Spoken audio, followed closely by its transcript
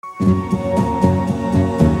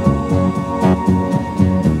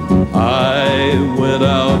I went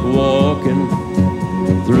out walking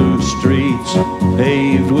through streets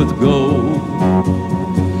paved with gold,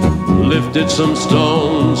 lifted some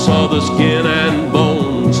stones, saw the skin and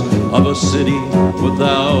bones of a city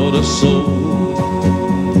without a soul.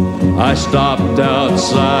 I stopped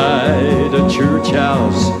outside a church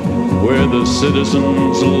house where the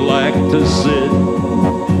citizens like to sit.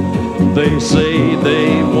 They say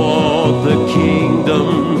they want the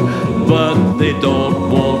kingdom, but they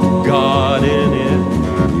don't want God in it.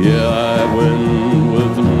 Yeah, I went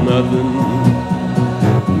with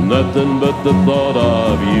nothing but the thought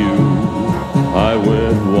of you. I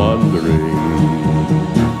went wandering.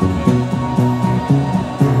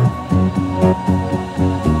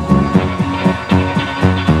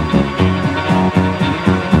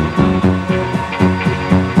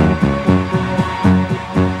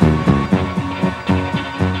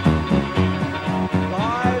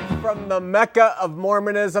 The Mecca of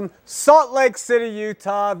Mormonism, Salt Lake City,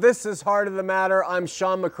 Utah. This is Heart of the Matter. I'm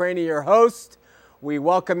Sean McCraney, your host. We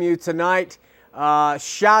welcome you tonight.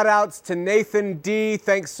 Shout outs to Nathan D.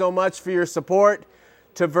 Thanks so much for your support.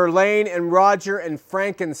 To Verlaine and Roger and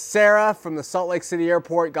Frank and Sarah from the Salt Lake City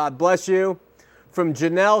Airport, God bless you. From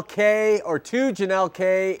Janelle K. or to Janelle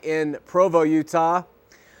K. in Provo, Utah.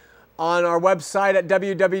 On our website at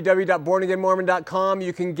www.bornagainmormon.com,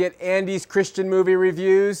 you can get Andy's Christian movie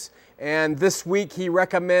reviews. And this week he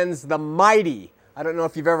recommends The Mighty. I don't know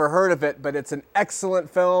if you've ever heard of it, but it's an excellent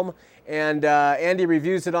film. And Andy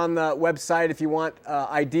reviews it on the website. If you want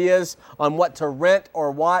ideas on what to rent or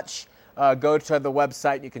watch, go to the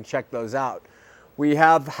website and you can check those out. We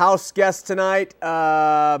have house guests tonight,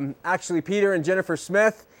 actually Peter and Jennifer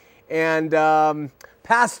Smith. And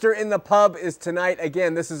Pastor in the Pub is tonight.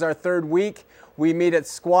 Again, this is our third week. We meet at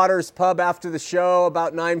Squatters Pub after the show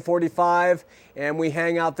about 9:45, and we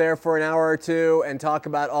hang out there for an hour or two and talk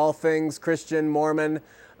about all things Christian, Mormon,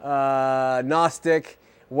 Gnostic,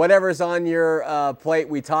 whatever's on your plate,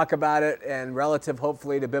 we talk about it, and relative,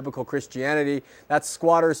 hopefully, to biblical Christianity. That's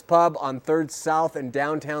Squatters Pub on 3rd South in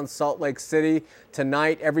downtown Salt Lake City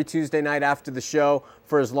tonight, every Tuesday night after the show,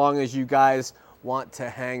 for as long as you guys want to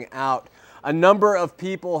hang out. A number of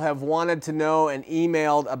people have wanted to know and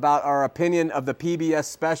emailed about our opinion of the PBS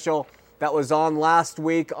special that was on last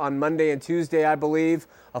week on Monday and Tuesday, I believe,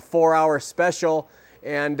 a 4-hour special.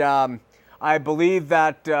 And I believe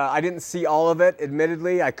that I didn't see all of it,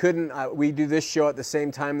 admittedly. I couldn't. We do this show at the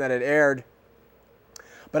same time that it aired.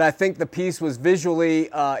 But I think the piece was visually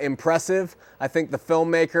impressive. I think the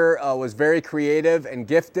filmmaker was very creative and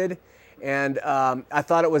gifted. And I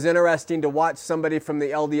thought it was interesting to watch somebody from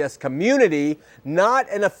the LDS community, not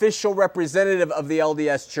an official representative of the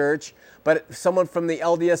LDS Church, but someone from the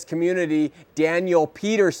LDS community, Daniel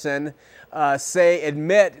Peterson,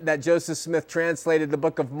 admit that Joseph Smith translated the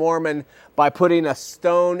Book of Mormon by putting a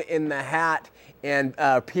stone in the hat and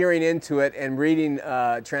peering into it and reading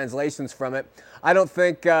translations from it. I don't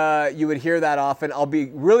think you would hear that often. I'll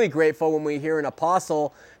be really grateful when we hear an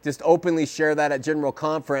apostle just openly share that at General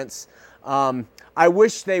Conference. I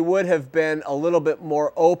wish they would have been a little bit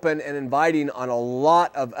more open and inviting on a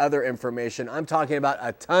lot of other information. I'm talking about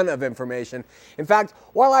a ton of information. In fact,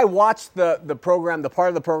 while I watched the program, the part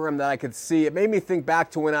of the program that I could see, it made me think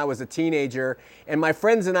back to when I was a teenager, and my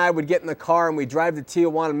friends and I would get in the car and we'd drive to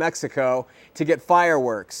Tijuana, Mexico to get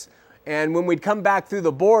fireworks. And when we'd come back through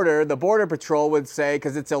the Border Patrol would say,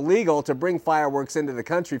 because it's illegal to bring fireworks into the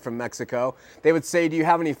country from Mexico, they would say, "Do you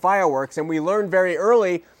have any fireworks?" And we learned very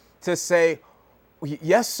early to say,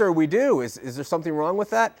 "Yes, sir, we do. Is there something wrong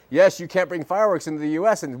with that?" "Yes, you can't bring fireworks into the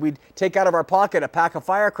U.S." And we'd take out of our pocket a pack of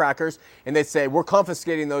firecrackers, and they'd say, "We're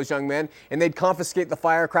confiscating those, young men." And they'd confiscate the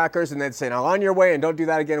firecrackers, and they'd say, "Now, on your way, and don't do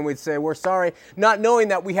that again." And we'd say, "We're sorry," not knowing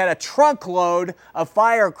that we had a trunk load of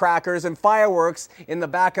firecrackers and fireworks in the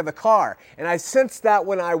back of the car. And I sensed that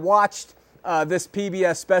when I watched this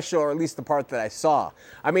PBS special, or at least the part that I saw.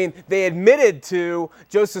 I mean, they admitted to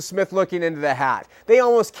Joseph Smith looking into the hat. They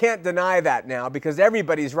almost can't deny that now because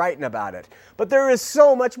everybody's writing about it. But there is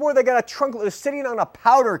so much more. They got a trunk. They're sitting on a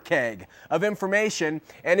powder keg of information,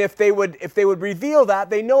 and if they would reveal that,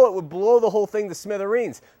 they know it would blow the whole thing to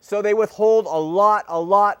smithereens. So they withhold a lot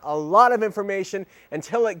of information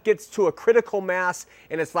until it gets to a critical mass,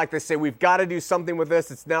 and it's like they say, "We've got to do something with this.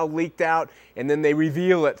 It's now leaked out," and then they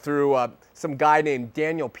reveal it through some guy named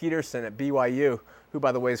Daniel Peterson at BYU, who,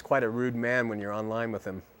 by the way, is quite a rude man when you're online with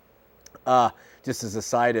him, just as a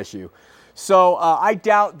side issue. So I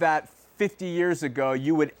doubt that 50 years ago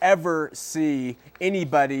you would ever see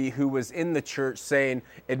anybody who was in the church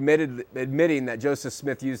admitting that Joseph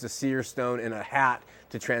Smith used a seer stone in a hat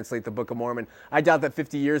to translate the Book of Mormon. I doubt that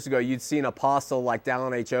 50 years ago you'd see an apostle like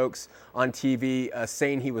Dallin H. Oaks on TV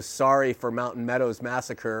saying he was sorry for Mountain Meadows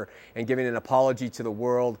massacre and giving an apology to the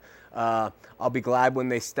world. I'll be glad when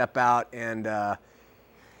they step out and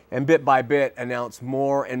bit by bit announce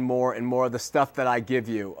more and more and more of the stuff that I give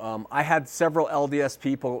you. I had several LDS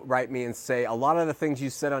people write me and say, a lot of the things you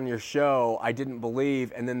said on your show I didn't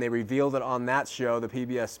believe, and then they revealed it on that show, the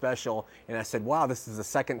PBS special, and I said, wow, this is the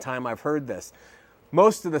second time I've heard this.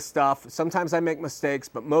 Most of the stuff, sometimes I make mistakes,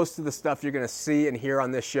 but most of the stuff you're going to see and hear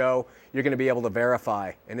on this show, you're going to be able to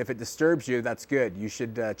verify. And if it disturbs you, that's good. You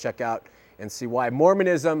should check out and see why.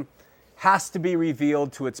 Mormonism has to be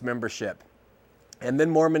revealed to its membership. And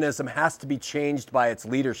then Mormonism has to be changed by its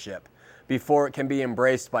leadership before it can be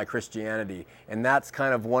embraced by Christianity. And that's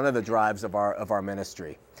kind of one of the drives of our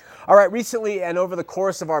ministry. All right, recently and over the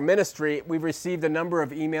course of our ministry, we've received a number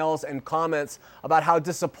of emails and comments about how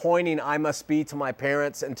disappointing I must be to my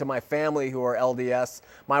parents and to my family who are LDS,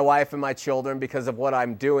 my wife and my children, because of what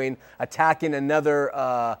I'm doing, attacking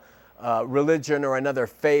another religion or another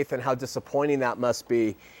faith, and how disappointing that must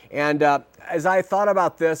be. And as I thought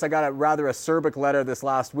about this, I got a rather acerbic letter this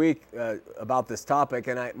last week about this topic,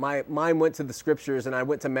 and my mind went to the scriptures, and I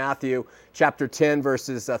went to Matthew chapter 10,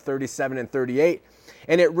 verses 37 and 38.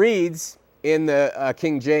 And it reads in the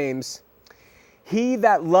King James, "He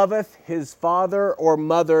that loveth his father or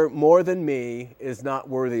mother more than me is not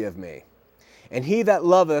worthy of me. And he that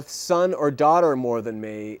loveth son or daughter more than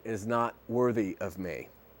me is not worthy of me.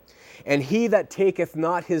 And he that taketh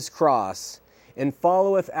not his cross and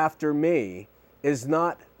followeth after me is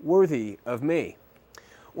not worthy of me."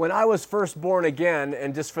 When I was first born again,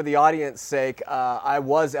 and just for the audience's sake, I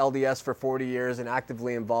was LDS for 40 years and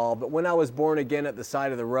actively involved, but when I was born again at the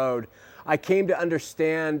side of the road, I came to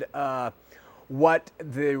understand what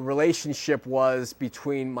the relationship was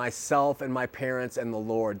between myself and my parents and the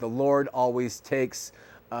Lord. The Lord always takes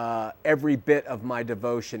every bit of my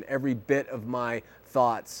devotion, every bit of my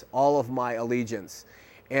thoughts, all of my allegiance.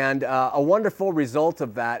 And a wonderful result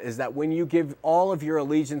of that is that when you give all of your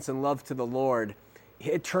allegiance and love to the Lord,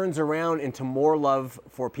 it turns around into more love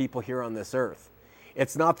for people here on this earth.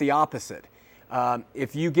 It's not the opposite.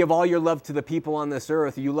 If you give all your love to the people on this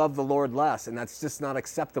earth, you love the Lord less, and that's just not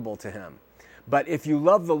acceptable to Him. But if you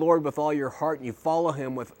love the Lord with all your heart and you follow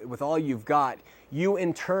Him with all you've got, you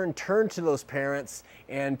in turn to those parents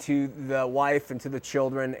and to the wife and to the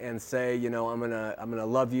children and say, you know, I'm gonna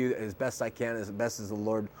love you as best I can, as best as the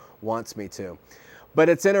Lord wants me to. But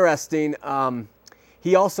it's interesting.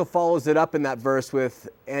 He also follows it up in that verse with,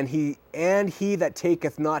 and he that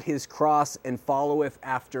taketh not his cross and followeth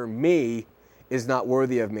after me is not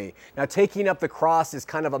worthy of me. Now, taking up the cross is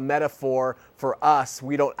kind of a metaphor for us.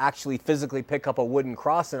 We don't actually physically pick up a wooden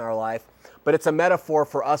cross in our life, but it's a metaphor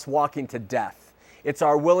for us walking to death. It's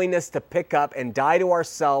our willingness to pick up and die to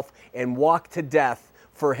ourselves and walk to death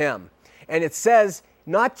for Him. And it says,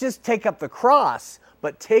 not just take up the cross,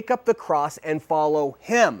 but take up the cross and follow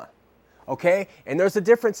Him. Okay? And there's a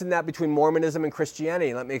difference in that between Mormonism and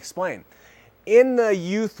Christianity. Let me explain. In the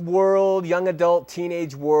youth world, young adult,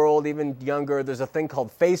 teenage world, even younger, there's a thing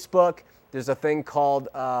called Facebook. There's a thing called,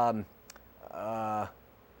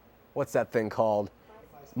 what's that thing called?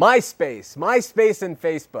 MySpace. MySpace and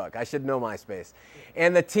Facebook. I should know MySpace.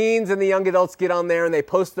 And the teens and the young adults get on there and they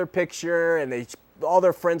post their picture and all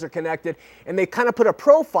their friends are connected. And they kind of put a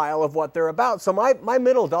profile of what they're about. So my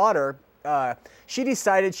middle daughter, she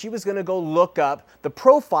decided she was going to go look up the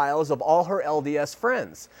profiles of all her LDS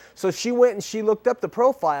friends. So she went and she looked up the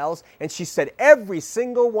profiles and she said every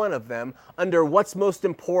single one of them under what's most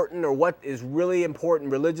important or what is really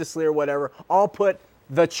important religiously or whatever, all put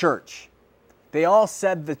the church. They all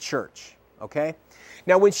said the church, okay?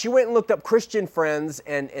 Now, when she went and looked up Christian friends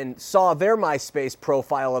and saw their MySpace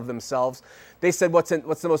profile of themselves, they said, what's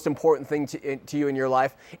the most important thing to you in your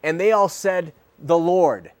life? And they all said the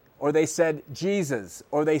Lord. Or they said Jesus,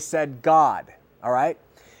 or they said God, all right?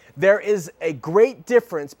 There is a great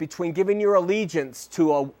difference between giving your allegiance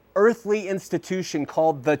to an earthly institution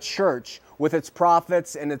called the church with its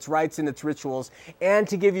prophets and its rites and its rituals, and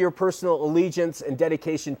to give your personal allegiance and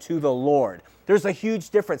dedication to the Lord. There's a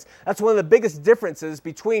huge difference. That's one of the biggest differences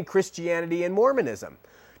between Christianity and Mormonism.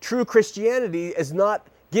 True Christianity is not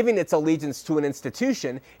giving its allegiance to an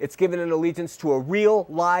institution, it's giving an allegiance to a real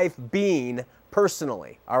live being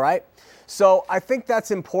personally, all right? So I think that's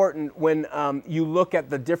important when you look at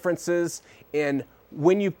the differences in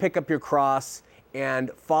when you pick up your cross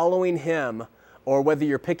and following Him, or whether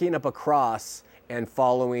you're picking up a cross and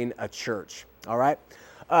following a church. All right?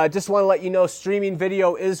 Just want to let you know, streaming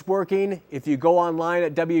video is working. If you go online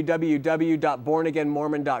at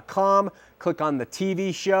www.bornagainmormon.com, click on the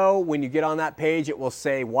TV show. When you get on that page, it will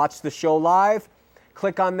say, watch the show live.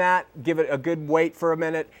 Click on that, give it a good wait for a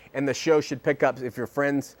minute, and the show should pick up if your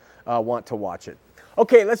friends want to watch it.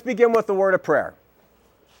 Okay, let's begin with the word of prayer.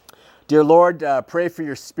 Dear Lord, pray for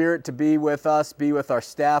your Spirit to be with us, be with our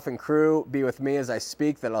staff and crew, be with me as I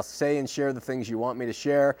speak, that I'll say and share the things you want me to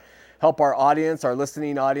share. Help our audience, our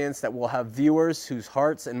listening audience, that we'll have viewers whose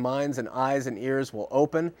hearts and minds and eyes and ears will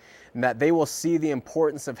open, and that they will see the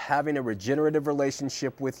importance of having a regenerative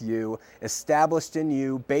relationship with you, established in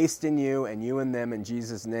you, based in you, and you in them. In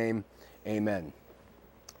Jesus' name, amen.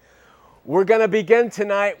 We're going to begin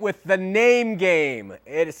tonight with the name game.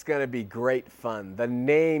 It's going to be great fun. The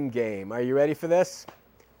name game. Are you ready for this?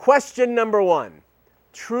 Question number 1.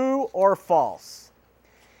 True or false?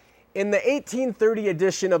 In the 1830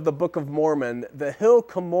 edition of the Book of Mormon, the hill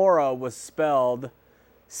Cumorah was spelled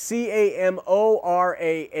C-A-M-O-R-A-H.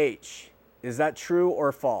 Is that true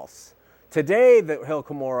or false? Today, the hill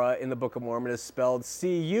Cumorah in the Book of Mormon is spelled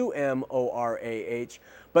C-U-M-O-R-A-H,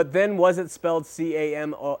 but then was it spelled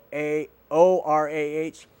C-A-M-O-R-A-H?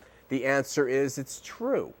 The answer is it's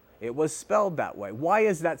true. It was spelled that way. Why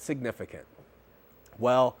is that significant?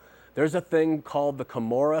 Well, there's a thing called the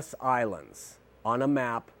Comoros Islands on a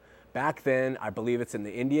map. Back then, I believe it's in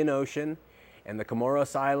the Indian Ocean, and the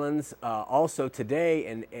Comoros Islands also today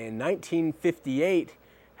in 1958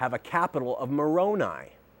 have a capital of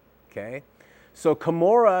Moroni. Okay, so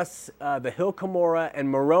Comoros, the hill Cumorah, and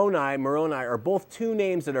Moroni are both two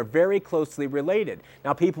names that are very closely related.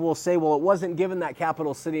 Now, people will say, well, it wasn't given that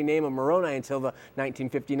capital city name of Moroni until the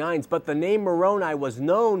 1959s, but the name Moroni was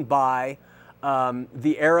known by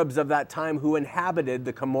the Arabs of that time who inhabited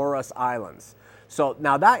the Comoros Islands. So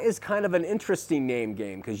now that is kind of an interesting name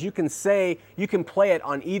game, because you can play it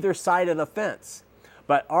on either side of the fence.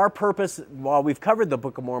 But our purpose, while we've covered the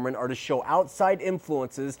Book of Mormon, are to show outside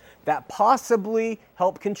influences that possibly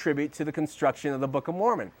help contribute to the construction of the Book of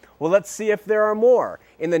Mormon. Well, let's see if there are more.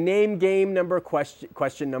 In the name game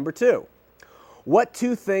question number 2. What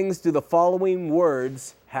two things do the following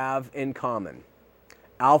words have in common?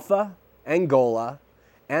 Alpha, Angola,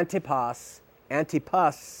 Antipas,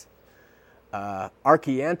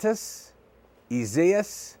 Archeantus,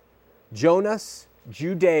 Ezeus, Jonas,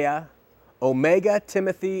 Judea, Omega,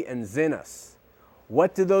 Timothy, and Zenos.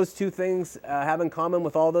 What do those two things have in common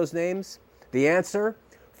with all those names? The answer,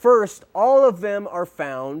 first, all of them are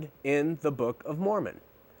found in the Book of Mormon.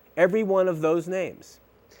 Every one of those names.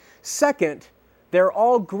 Second, they're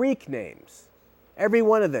all Greek names. Every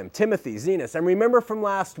one of them, Timothy, Zenos. And remember from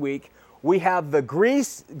last week, we have the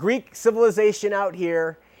Greek civilization out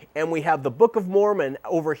here, and we have the Book of Mormon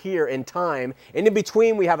over here in time. And in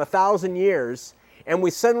between, we have 1,000 years. And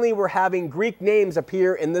we suddenly were having Greek names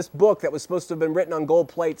appear in this book that was supposed to have been written on gold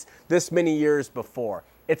plates this many years before.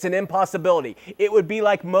 It's an impossibility. It would be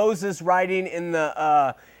like Moses writing in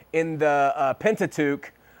the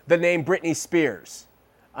Pentateuch the name Britney Spears.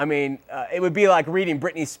 I mean, it would be like reading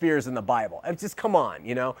Britney Spears in the Bible. It's just, come on,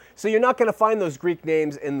 you know. So you're not going to find those Greek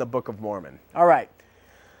names in the Book of Mormon. All right.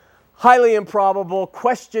 Highly improbable.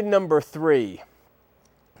 Question number 3.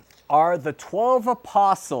 Are the 12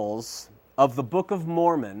 apostles of the Book of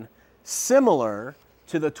Mormon similar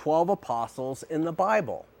to the 12 apostles in the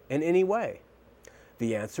Bible in any way?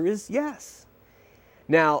 The answer is yes.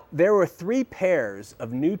 Now, there were 3 pairs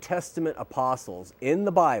of New Testament apostles in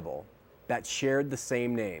the Bible that shared the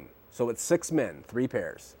same name. So it's 6 men, 3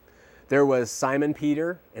 pairs. There was Simon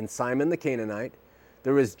Peter and Simon the Canaanite.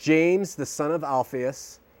 There was James, the son of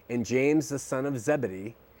Alphaeus, and James, the son of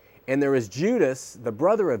Zebedee. And there was Judas, the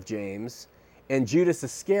brother of James, and Judas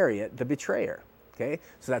Iscariot, the betrayer. Okay?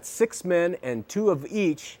 So that's 6 men, and 2 of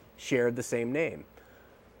each shared the same name.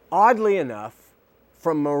 Oddly enough,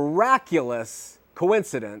 from miraculous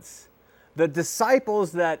coincidence, the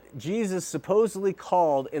disciples that Jesus supposedly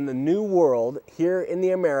called in the New World, here in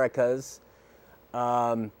the Americas,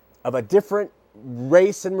 of a different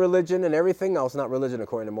race and religion and everything else, not religion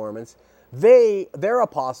according to Mormons, their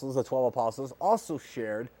apostles, the 12 apostles, also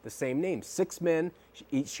shared the same name. 6 men,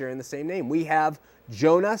 each sharing the same name. We have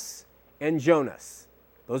Jonas and Jonas.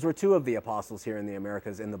 Those were 2 of the apostles here in the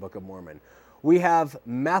Americas in the Book of Mormon. We have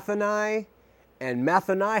Mathani and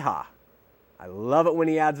Mathaniah. I love it when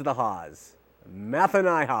he adds the ha's.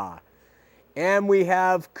 Mathaniah. And we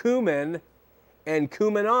have Kuman and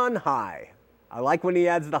Kumanonhi. I like when he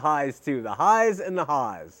adds the hi's too. The hi's and the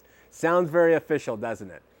ha's. Sounds very official, doesn't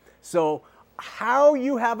it? So how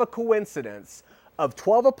you have a coincidence of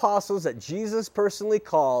 12 apostles that Jesus personally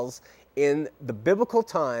calls in the biblical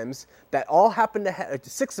times that all happen to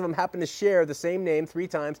 6 of them happen to share the same name 3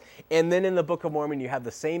 times, and then in the Book of Mormon you have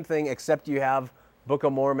the same thing, except you have Book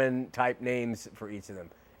of Mormon type names for each of them.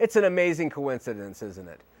 It's an amazing coincidence, isn't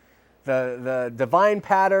it? The divine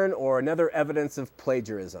pattern, or another evidence of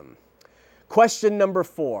plagiarism. Question number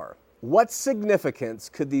 4. What significance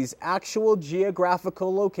could these actual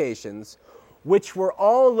geographical locations, which were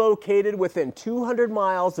all located within 200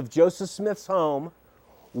 miles of Joseph Smith's home,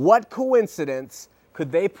 what coincidence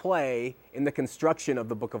could they play in the construction of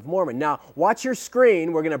the Book of Mormon? Now, watch your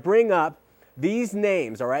screen. We're going to bring up these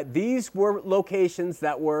names, all right? These were locations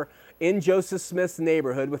that were in Joseph Smith's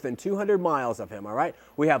neighborhood within 200 miles of him, all right?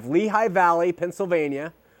 We have Lehigh Valley,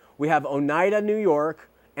 Pennsylvania. We have Oneida, New York,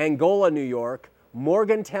 Angola, New York,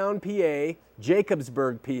 Morgantown, PA,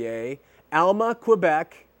 Jacobsburg, PA, Alma,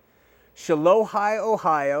 Quebec, Shilohi,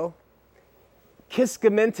 Ohio,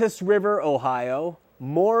 Kiskimitis River, Ohio,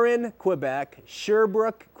 Morin, Quebec,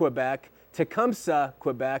 Sherbrooke, Quebec, Tecumseh,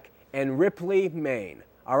 Quebec, and Ripley, Maine.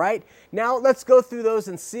 All right? Now let's go through those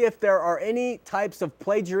and see if there are any types of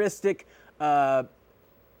plagiaristic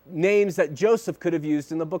names that Joseph could have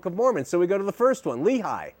used in the Book of Mormon. So we go to the first one,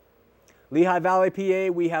 Lehigh. Lehigh Valley,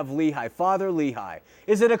 PA, we have Lehigh. Father Lehigh.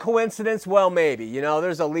 Is it a coincidence? Well, maybe. You know,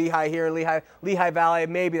 there's a Lehigh here, Lehigh Valley.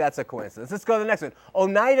 Maybe that's a coincidence. Let's go to the next one.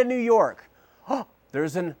 Oneida, New York. Oh,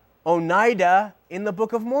 there's an Oneida in the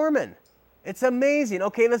Book of Mormon. It's amazing.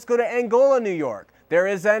 Okay, let's go to Angola, New York. There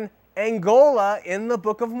is an Angola in the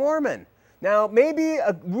Book of Mormon. Now, maybe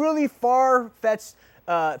a really far-fetched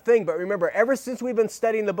thing, but remember, ever since we've been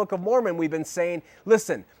studying the Book of Mormon, we've been saying,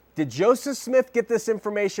 listen, did Joseph Smith get this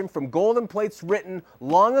information from golden plates written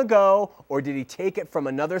long ago, or did he take it from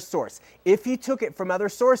another source? If he took it from other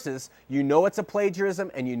sources, you know it's a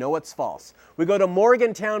plagiarism and you know it's false. We go to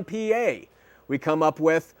Morgantown, PA. We come up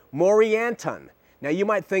with Morianton. Now you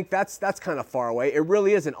might think that's kind of far away. It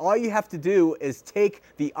really isn't. All you have to do is take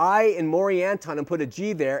the I in Morianton and put a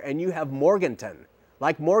G there, and you have Morganton,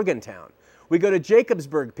 like Morgantown. We go to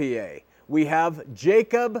Jacobsburg, PA. We have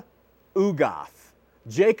Jacob Ugoth.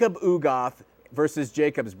 Jacob Ugoth versus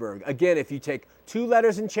Jacobsburg. Again, if you take 2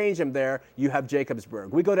 letters and change them there, you have Jacobsburg.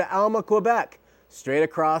 We go to Alma, Quebec. Straight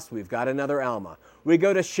across, we've got another Alma. We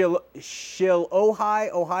go to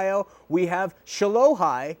Shilohi, Ohio. We have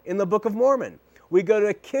Shilohi in the Book of Mormon. We go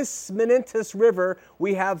to Kiskimitis River.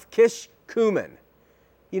 We have Kishkumen.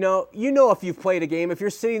 You know if you've played a game, if you're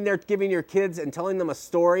sitting there giving your kids and telling them a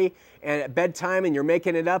story and at bedtime and you're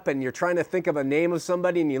making it up and you're trying to think of a name of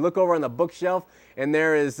somebody and you look over on the bookshelf and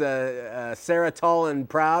there is Sarah Tall and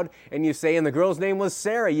Proud and you say, and the girl's name was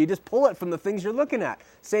Sarah. You just pull it from the things you're looking at.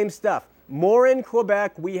 Same stuff. Morin,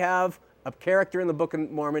 Quebec, we have a character in the Book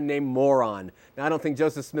of Mormon named Moron. Now, I don't think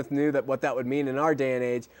Joseph Smith knew what that would mean in our day and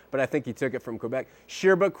age, but I think he took it from Quebec.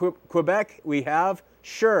 Sherbrooke, Quebec, we have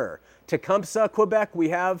Sure. Tecumseh, Quebec, we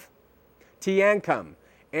have Tiancum.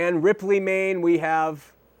 And Ripley, Maine, we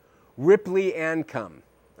have Ripley Ancum.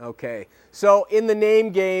 Okay, so in the name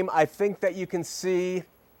game, I think that you can see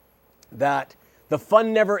that the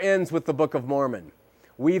fun never ends with the Book of Mormon.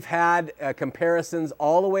 We've had comparisons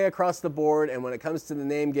all the way across the board, and when it comes to the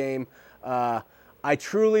name game, I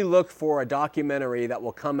truly look for a documentary that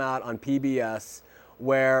will come out on PBS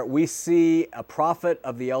where we see a prophet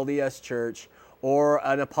of the LDS Church or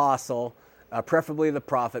an apostle, preferably the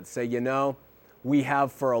prophet, say, we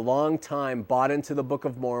have for a long time bought into the Book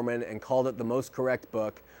of Mormon and called it the most correct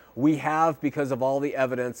book. We have, because of all the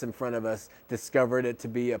evidence in front of us, discovered it to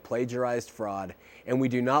be a plagiarized fraud. And we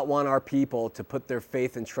do not want our people to put their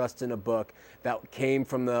faith and trust in a book that came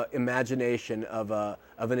from the imagination of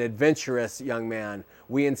an adventurous young man.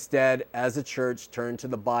 We instead, as a church, turn to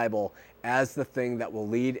the Bible as the thing that will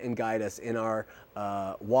lead and guide us in our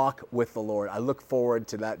walk with the Lord. I look forward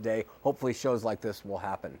to that day. Hopefully shows like this will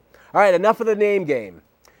happen. All right, enough of the name game.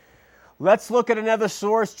 Let's look at another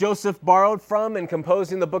source Joseph borrowed from in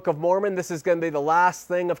composing the Book of Mormon. This is going to be the last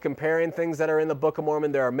thing of comparing things that are in the Book of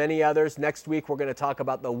Mormon. There are many others. Next week, we're going to talk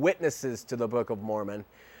about the witnesses to the Book of Mormon.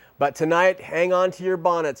 But tonight, hang on to your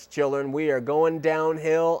bonnets, children. We are going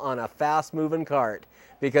downhill on a fast-moving cart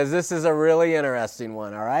because this is a really interesting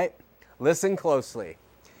one, all right? Listen closely.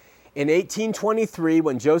 In 1823,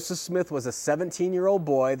 when Joseph Smith was a 17-year-old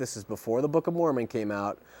boy, this is before the Book of Mormon came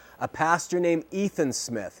out, a pastor named Ethan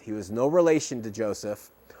Smith, he was no relation to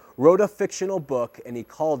Joseph, wrote a fictional book, and he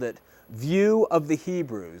called it View of the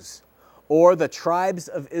Hebrews, or the Tribes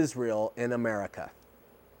of Israel in America.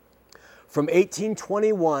 From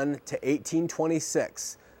 1821 to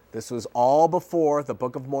 1826, this was all before the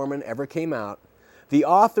Book of Mormon ever came out, the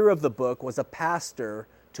author of the book was a pastor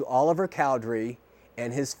to Oliver Cowdery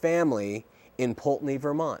and his family in Poultney,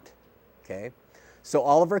 Vermont. Okay? So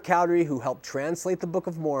Oliver Cowdery, who helped translate the Book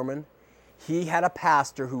of Mormon, he had a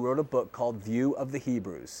pastor who wrote a book called View of the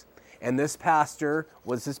Hebrews. And this pastor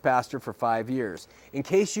was his pastor for 5 years. In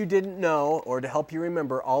case you didn't know, or to help you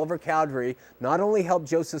remember, Oliver Cowdery not only helped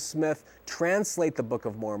Joseph Smith translate the Book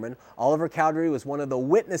of Mormon, Oliver Cowdery was one of the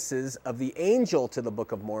witnesses of the angel to the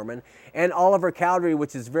Book of Mormon, and Oliver Cowdery,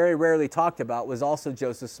 which is very rarely talked about, was also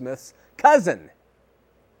Joseph Smith's cousin.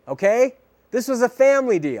 Okay? This was a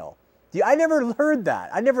family deal. I never heard that.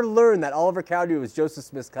 I never learned that Oliver Cowdery was Joseph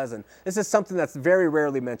Smith's cousin. This is something that's very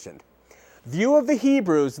rarely mentioned. View of the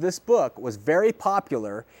Hebrews, this book, was very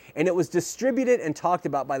popular, and it was distributed and talked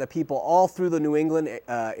about by the people all through the New England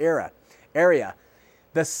area.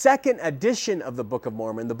 The second edition of the Book of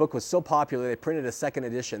Mormon, the book was so popular they printed a second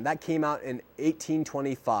edition. That came out in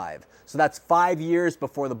 1825. So that's 5 years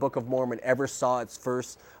before the Book of Mormon ever saw its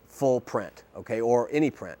first full print, okay, or any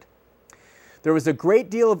print. There was a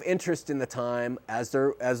great deal of interest in the time, as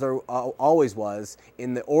there always was,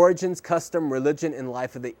 in the origins, custom, religion, and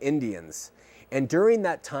life of the Indians. And during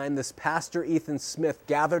that time, this pastor, Ethan Smith,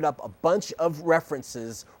 gathered up a bunch of reference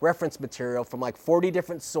material from like 40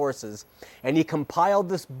 different sources, and he compiled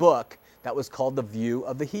this book that was called The View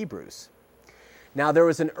of the Hebrews. Now, there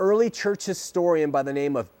was an early church historian by the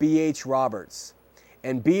name of B.H. Roberts.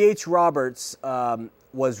 And B.H. Roberts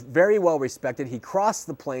was very well respected. He crossed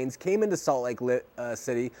the plains, came into Salt Lake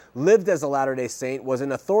City, lived as a Latter-day Saint, was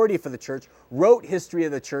an authority for the church, wrote History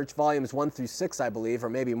of the Church, volumes 1 through 6, I believe, or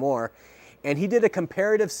maybe more. And he did a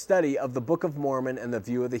comparative study of the Book of Mormon and the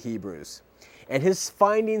View of the Hebrews. And his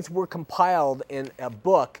findings were compiled in a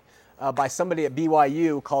book by somebody at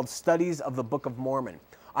BYU called Studies of the Book of Mormon.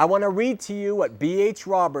 I want to read to you what B.H.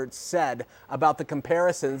 Roberts said about the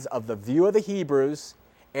comparisons of the View of the Hebrews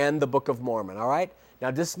and the Book of Mormon, all right? Now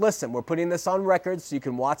just listen, we're putting this on record so you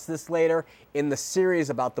can watch this later in the series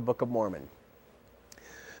about the Book of Mormon.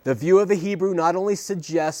 The View of the Hebrew not only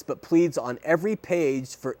suggests but pleads on every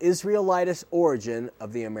page for Israelitish origin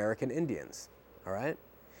of the American Indians, all right?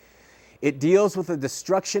 It deals with the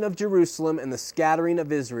destruction of Jerusalem and the scattering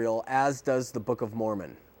of Israel, as does the Book of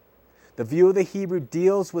Mormon. The View of the Hebrew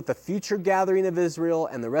deals with the future gathering of Israel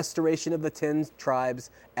and the restoration of the 10 tribes,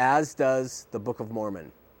 as does the Book of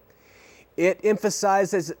Mormon. It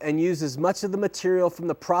emphasizes and uses much of the material from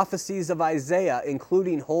the prophecies of Isaiah,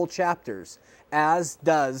 including whole chapters, as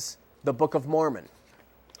does the Book of Mormon.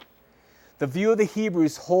 The View of the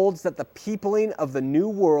Hebrews holds that the peopling of the New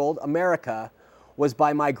World, America, was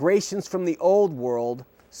by migrations from the Old World.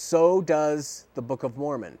 So does the Book of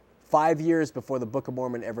Mormon. 5 years before the Book of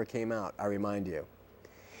Mormon ever came out, I remind you.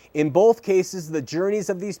 In both cases, the journeys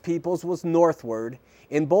of these peoples was northward.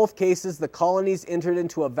 In both cases, the colonies entered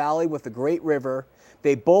into a valley with a great river.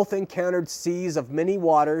 They both encountered seas of many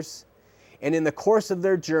waters, and in the course of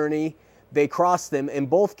their journey, they crossed them. In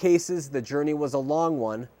both cases, the journey was a long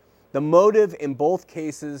one. The motive in both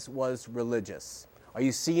cases was religious. Are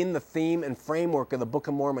you seeing the theme and framework of the Book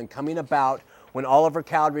of Mormon coming about when Oliver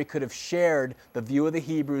Cowdery could have shared the View of the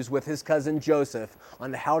Hebrews with his cousin Joseph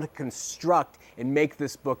on how to construct and make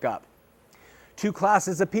this book up? Two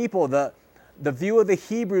classes of people. The View of the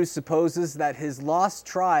Hebrews supposes that his lost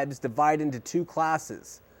tribes divide into two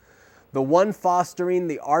classes. The one fostering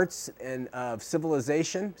the arts and of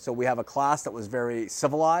civilization. So we have a class that was very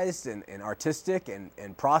civilized and artistic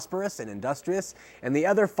and prosperous and industrious. And the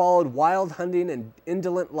other followed wild hunting and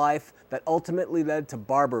indolent life that ultimately led to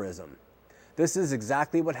barbarism. This is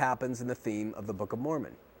exactly what happens in the theme of the Book of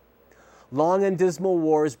Mormon. Long and dismal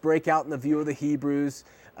wars break out in the View of the Hebrews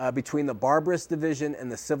between the barbarous division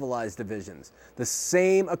and the civilized divisions. The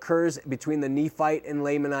same occurs between the Nephite and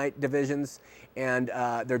Lamanite divisions, and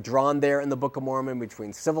they're drawn there in the Book of Mormon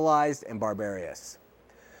between civilized and barbarous.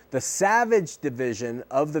 The savage division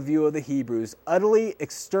of the View of the Hebrews utterly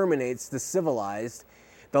exterminates the civilized.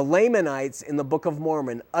 The Lamanites in the Book of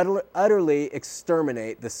Mormon utterly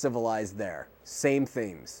exterminate the civilized there. Same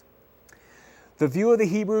themes. The View of the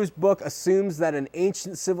Hebrews book assumes that an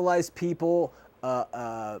ancient civilized people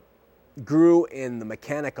grew in the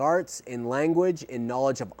mechanic arts, in language, in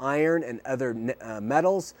knowledge of iron and other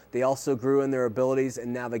metals. They also grew in their abilities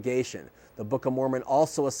in navigation. The Book of Mormon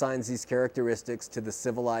also assigns these characteristics to the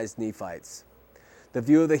civilized Nephites. The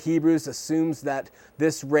View of the Hebrews assumes that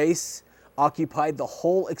this race occupied the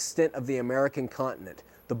whole extent of the American continent.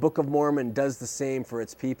 The Book of Mormon does the same for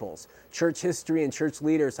its peoples. Church history and church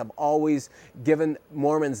leaders have always given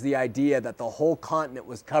Mormons the idea that the whole continent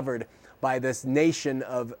was covered by this nation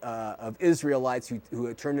of Israelites who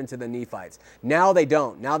had turned into the Nephites. Now they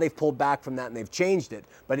don't. Now they've pulled back from that and they've changed it,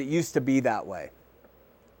 but it used to be that way.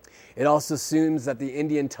 It also assumes that the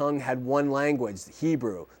Indian tongue had one language,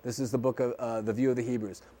 Hebrew. This is the book of the View of the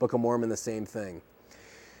Hebrews. Book of Mormon, the same thing.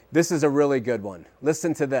 This is a really good one.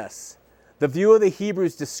 Listen to this. The View of the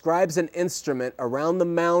Hebrews describes an instrument around the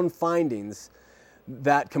mound findings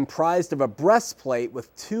that comprised of a breastplate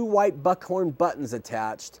with 2 white buckhorn buttons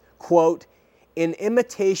attached, quote, in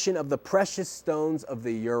imitation of the precious stones of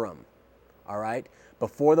the Urim. All right?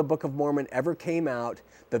 Before the Book of Mormon ever came out,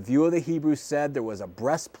 the View of the Hebrews said there was a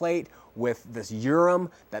breastplate with this Urim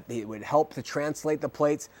that it would help to translate the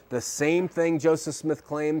plates. The same thing Joseph Smith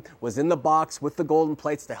claimed was in the box with the golden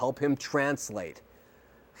plates to help him translate.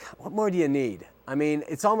 What more do you need? I mean,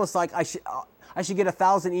 it's almost like I should get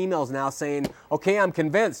 1,000 emails now saying, okay, I'm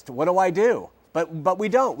convinced. What do I do? But we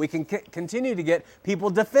don't. We can continue to get people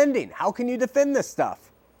defending. How can you defend this stuff?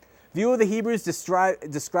 View of the Hebrews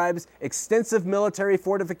describes extensive military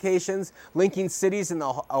fortifications linking cities in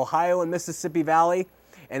the Ohio and Mississippi Valley,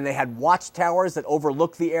 and they had watchtowers that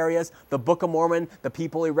overlooked the areas. The Book of Mormon, the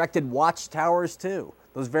people erected watchtowers too.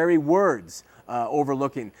 Those very words,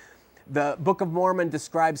 overlooking. The Book of Mormon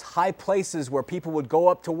describes high places where people would go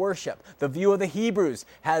up to worship. The View of the Hebrews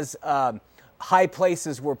has high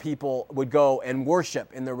places where people would go and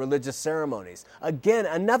worship in their religious ceremonies. Again,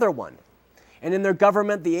 another one. And in their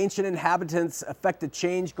government, the ancient inhabitants effected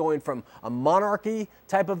change going from a monarchy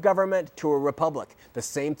type of government to a republic. The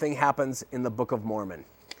same thing happens in the Book of Mormon.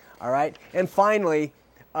 All right? And finally,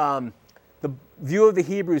 the View of the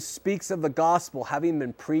Hebrews speaks of the gospel having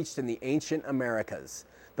been preached in the ancient Americas.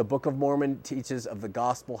 The Book of Mormon teaches of the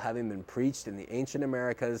gospel having been preached in the ancient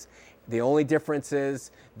Americas. The only difference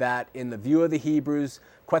is that in the View of the Hebrews,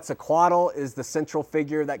 Quetzalcoatl is the central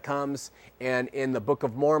figure that comes, and in the Book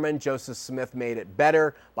of Mormon, Joseph Smith made it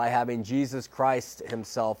better by having Jesus Christ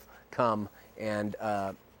himself come and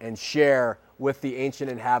share with the ancient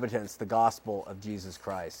inhabitants the gospel of Jesus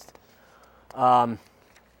Christ.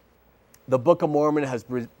 The Book of Mormon has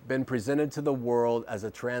been presented to the world as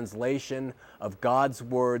a translation of God's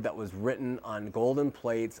Word that was written on golden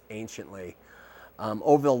plates anciently.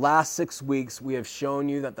 Over the last 6 weeks, we have shown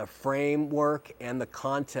you that the framework and the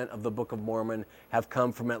content of the Book of Mormon have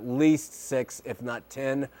come from at least 6, if not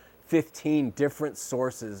 10, 15 different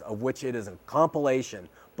sources, of which it is a compilation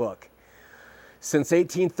book. Since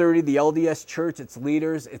 1830, the LDS Church, its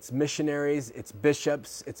leaders, its missionaries, its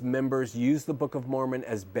bishops, its members use the Book of Mormon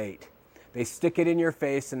as bait. They stick it in your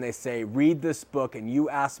face and they say, read this book and you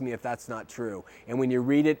ask me if that's not true. And when you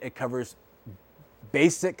read it, it covers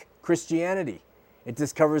basic Christianity. It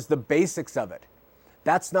just covers the basics of it.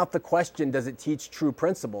 That's not the question, does it teach true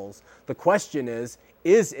principles? The question is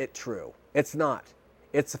it true? It's not.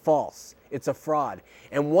 It's false. It's a fraud.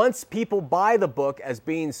 And once people buy the book as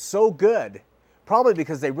being so good, probably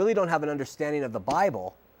because they really don't have an understanding of the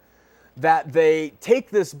Bible, that they take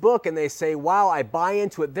this book and they say, wow, I buy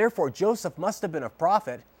into it, therefore Joseph must have been a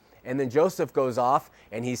prophet. And then Joseph goes off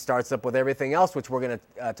and he starts up with everything else, which we're going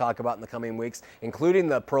to talk about in the coming weeks, including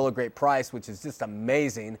the Pearl of Great Price, which is just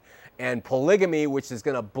amazing, and polygamy, which is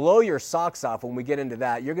going to blow your socks off when we get into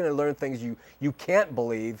that. You're going to learn things you can't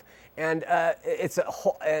believe. And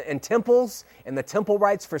and temples and the temple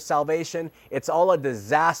rites for salvation, it's all a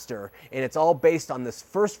disaster, and it's all based on this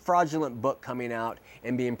first fraudulent book coming out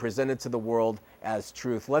and being presented to the world as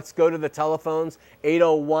truth. Let's go to the telephones,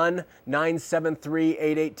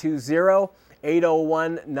 801-973-8820,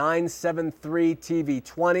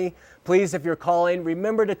 801-973-TV20. Please, if you're calling,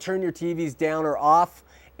 remember to turn your TVs down or off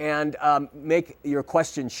and make your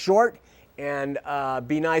question short and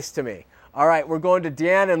be nice to me. All right, we're going to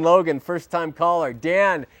Dan and Logan, first-time caller.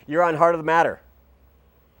 Dan, you're on Heart of the Matter.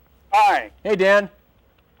 Hi. Hey, Dan.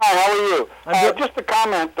 Hi, how are you? I'm good. Just a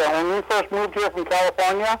comment. When we first moved here from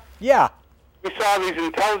California, Yeah. we saw these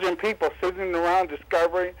intelligent people sitting around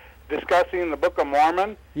discussing the Book of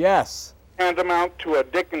Mormon. Yes. Tantamount to a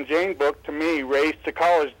Dick and Jane book, to me, raised to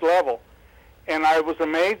college level. And I was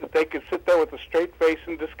amazed that they could sit there with a straight face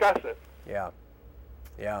and discuss it. Yeah.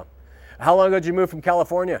 Yeah. How long ago did you move from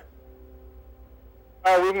California?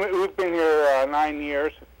 We've been here 9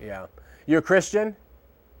 years. Yeah. You're a Christian?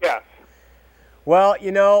 Yes. Well,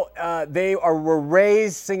 you know, were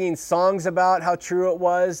raised singing songs about how true it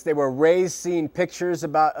was. They were raised seeing pictures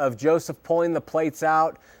of Joseph pulling the plates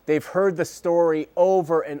out. They've heard the story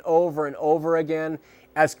over and over and over again.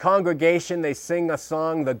 As congregation, they sing a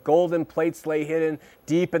song, "The golden plates lay hidden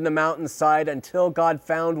deep in the mountainside until God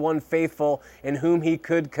found one faithful in whom he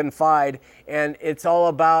could confide." And it's all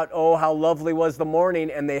about, oh, how lovely was the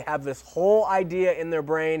morning. And they have this whole idea in their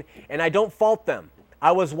brain, and I don't fault them.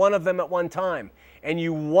 I was one of them at one time. And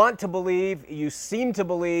you want to believe, you seem to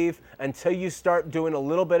believe, until you start doing a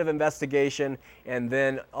little bit of investigation, and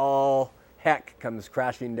then all heck comes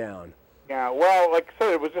crashing down. Yeah, well, like I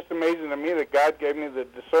said, it was just amazing to me that God gave me the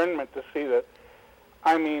discernment to see that.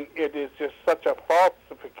 I mean, it is just such a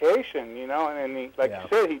falsification, you know, and he, like you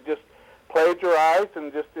said, he just plagiarized,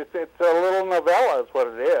 and just it's a little novella is what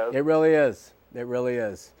it is. It really is. It really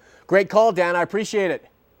is. Great call, Dan. I appreciate it.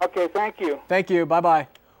 Okay, thank you. Thank you. Bye-bye.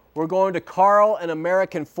 We're going to Carl in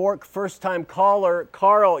American Fork, first-time caller.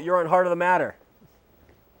 Carl, you're on Heart of the Matter.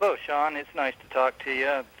 Hello, Sean. It's nice to talk to you.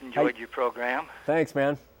 I've enjoyed your program. Thanks,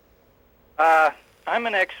 man. I'm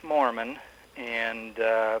an ex-Mormon, and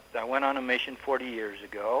I went on a mission 40 years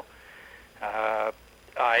ago.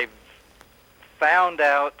 I found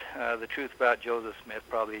out the truth about Joseph Smith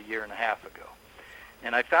probably a year and a half ago.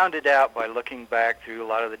 And I found it out by looking back through a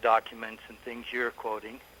lot of the documents and things you're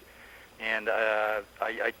quoting. And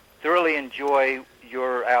I thoroughly enjoy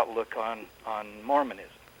your outlook on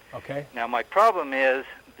Mormonism. Okay. Now, my problem is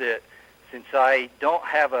that since I don't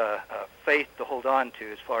have a faith to hold on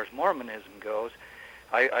to as far as Mormonism goes,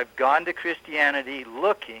 I've gone to Christianity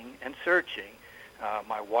looking and searching.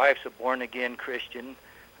 My wife's a born-again Christian.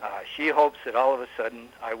 She hopes that all of a sudden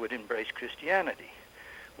I would embrace Christianity.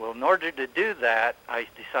 Well, in order to do that, I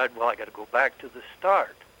decided, well, I got to go back to the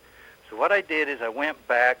start. So what I did is I went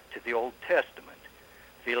back to the Old Testament,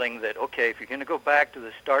 feeling that, okay, if you're going to go back to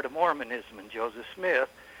the start of Mormonism and Joseph Smith,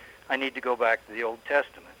 I need to go back to the Old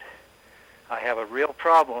Testament. I have a real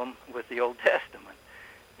problem with the Old Testament.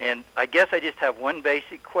 And I guess I just have one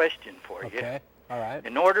basic question for you. Okay, all right.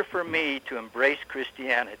 In order for me to embrace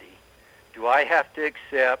Christianity, do I have to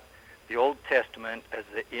accept the Old Testament as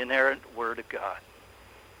the inerrant Word of God?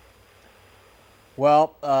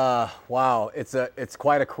 Well, wow, it's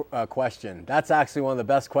quite a question. That's actually one of the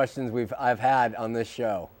best questions I've had on this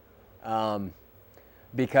show,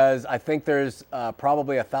 because I think there's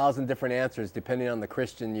probably 1,000 different answers depending on the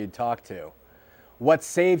Christian you talk to. What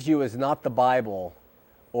saves you is not the Bible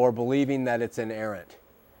or believing that it's inerrant.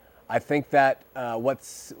 I think that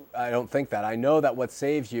I don't think that. I know that what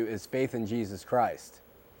saves you is faith in Jesus Christ.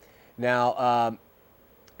 Now,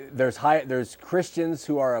 there's Christians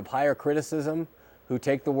who are of higher criticism, who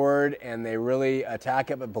take the word and they really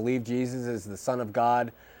attack it, but believe Jesus is the Son of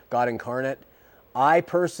God, God incarnate. I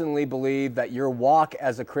personally believe that your walk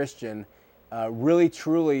as a Christian really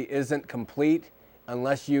truly isn't complete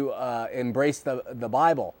unless you embrace the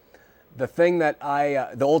Bible. The thing that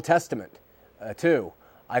the Old Testament too.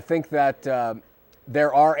 I think that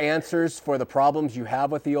there are answers for the problems you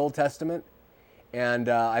have with the Old Testament. And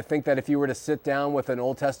I think that if you were to sit down with an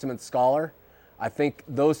Old Testament scholar, I think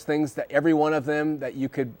those things, that every one of them, that you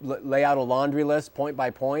could lay out a laundry list point by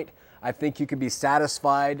point, I think you could be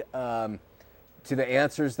satisfied to the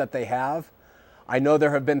answers that they have. I know there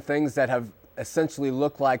have been things that have essentially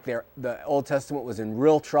looked like the Old Testament was in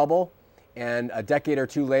real trouble, and a decade or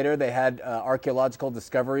two later they had archaeological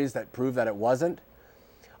discoveries that prove that it wasn't.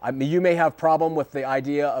 I mean, you may have problem with the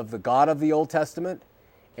idea of the God of the Old Testament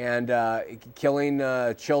and killing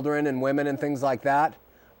children and women and things like that.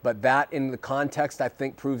 But that, in the context, I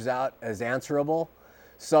think proves out as answerable.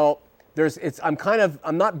 So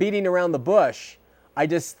I'm not beating around the bush. I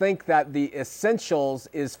just think that the essentials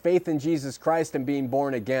is faith in Jesus Christ and being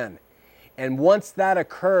born again. And once that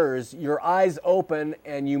occurs, your eyes open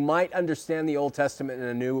and you might understand the Old Testament in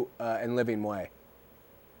a new and living way.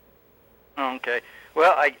 Okay.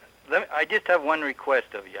 Well, I just have one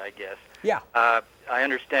request of you, I guess. Yeah. I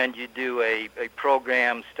understand you do a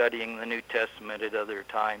program studying the New Testament at other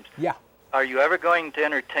times. Yeah. Are you ever going to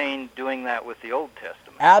entertain doing that with the Old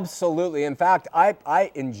Testament? Absolutely. In fact,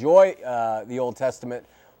 I enjoy the Old Testament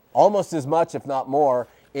almost as much, if not more.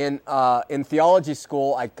 In theology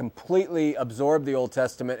school, I completely absorbed the Old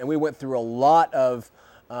Testament, and we went through a lot of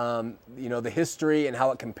the history and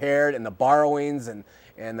how it compared, and the borrowings and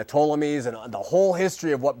the Ptolemies and the whole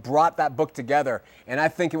history of what brought that book together. And I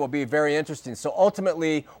think it will be very interesting. So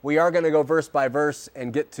ultimately, we are going to go verse by verse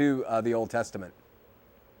and get to the Old Testament.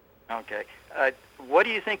 Okay. What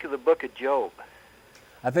do you think of the book of Job?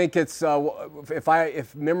 I think it's,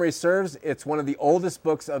 if memory serves, it's one of the oldest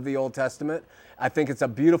books of the Old Testament. I think it's a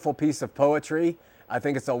beautiful piece of poetry. I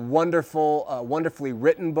think it's a wonderfully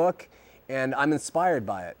written book, and I'm inspired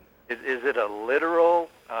by it. Is it a literal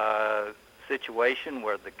situation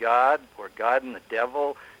where God and the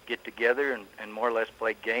devil get together and more or less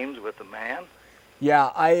play games with a man?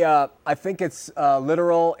 Yeah, I think it's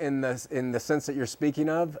literal in the sense that you're speaking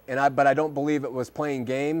of, but I don't believe it was playing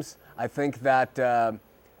games. I think that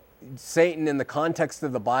Satan, in the context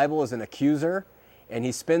of the Bible, is an accuser, and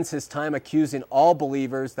he spends his time accusing all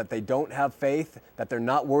believers that they don't have faith, that they're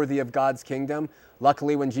not worthy of God's kingdom.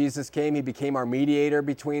 Luckily, when Jesus came, he became our mediator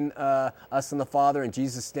between us and the Father, and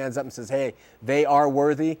Jesus stands up and says, hey, they are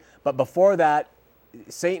worthy. But before that,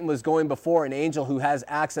 Satan was going before an angel who has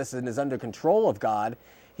access and is under control of God.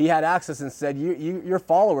 He had access and said, your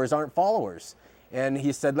followers aren't followers. And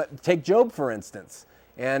he said, take Job, for instance.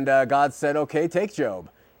 And God said, okay, take Job.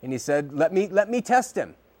 And he said, let me test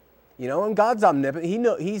him. You know, and God's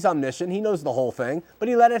omnipotent. He's omniscient. He knows the whole thing, but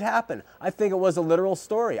he let it happen. I think it was a literal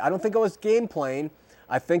story. I don't think it was game playing.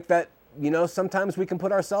 I think that, you know, sometimes we can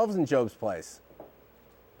put ourselves in Job's place.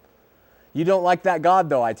 You don't like that God,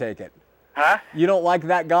 though, I take it. Huh? You don't like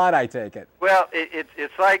that God, I take it. Well,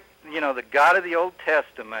 it's like, you know, the God of the Old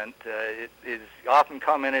Testament is often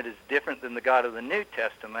commented as different than the God of the New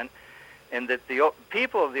Testament, and that the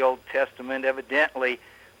people of the Old Testament evidently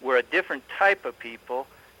were a different type of people.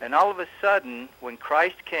 And all of a sudden, when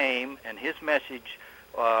Christ came and his message,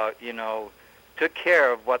 you know, took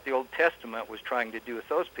care of what the Old Testament was trying to do with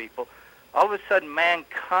those people, all of a sudden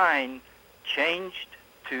mankind changed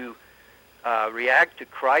to react to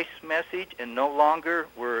Christ's message and no longer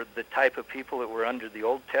were the type of people that were under the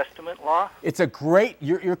Old Testament law? It's a great,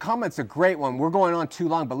 your comment's a great one. We're going on too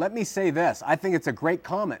long, but let me say this. I think it's a great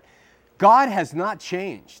comment. God has not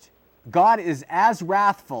changed. God is as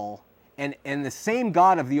wrathful and the same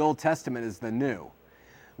God of the Old Testament is the New.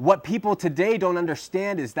 What people today don't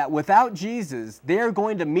understand is that without Jesus, they're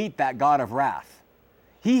going to meet that God of wrath.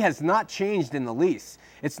 He has not changed in the least.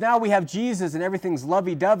 It's now we have Jesus and everything's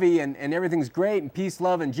lovey-dovey and everything's great and peace,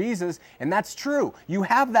 love, and Jesus, and that's true. You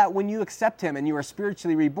have that when you accept him and you are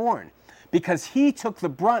spiritually reborn because he took the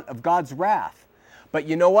brunt of God's wrath. But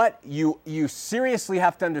you know what? You seriously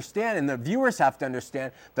have to understand, and the viewers have to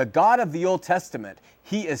understand, the God of the Old Testament,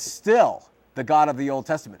 he is still the God of the Old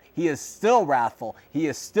Testament. He is still wrathful. He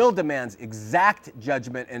is still demands exact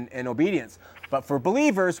judgment and obedience. But for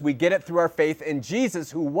believers, we get it through our faith in Jesus,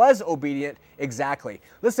 who was obedient exactly.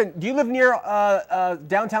 Listen, do you live near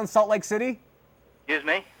downtown Salt Lake City? Excuse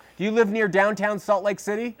me? Do you live near downtown Salt Lake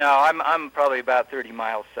City? No, I'm probably about 30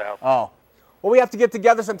 miles south. Oh. Well, we have to get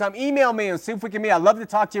together sometime. Email me and see if we can meet. I'd love to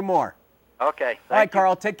talk to you more. Okay. All right,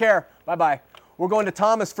 Carl. Take care. Bye-bye. We're going to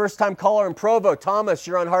Thomas, first-time caller in Provo. Thomas,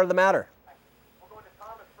 you're on Heart of the Matter. We're going to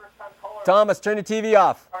Thomas, first-time caller. Thomas, turn the TV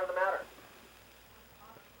off. Heart of the Matter.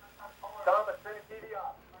 Thomas, turn the TV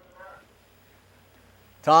off.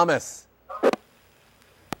 Thomas.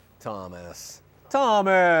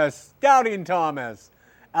 Thomas. Doubting Thomas.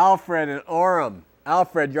 Alfred in Orem.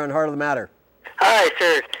 Alfred, you're on Heart of the Matter. Hi,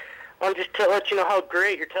 sir. I want just to let you know how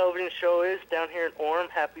great your television show is down here in Orem,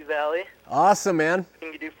 Happy Valley. Awesome, man.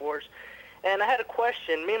 Thing you do for us. And I had a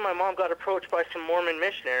question. Me and my mom got approached by some Mormon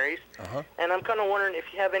missionaries, and I'm kind of wondering if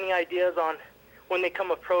you have any ideas on when they come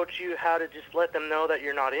approach you, how to just let them know that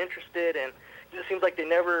you're not interested. And it just seems like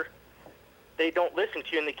they don't listen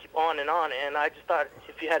to you, and they keep on. And I just thought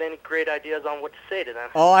if you had any great ideas on what to say to them.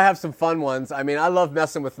 Oh, I have some fun ones. I mean, I love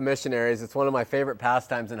messing with the missionaries. It's one of my favorite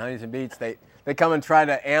pastimes in Huntington Beach. They come and try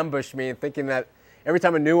to ambush me, and thinking that every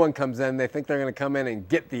time a new one comes in, they think they're going to come in and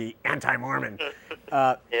get the anti-Mormon.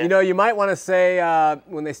 Yeah. You know, you might want to say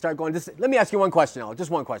when they start going, let me ask you one question, Al,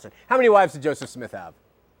 just one question. How many wives did Joseph Smith have?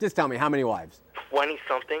 Just tell me, how many wives?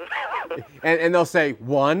 20-something. and they'll say,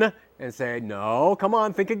 one, and say, no, come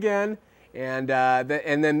on, think again. And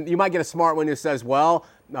then you might get a smart one who says, well,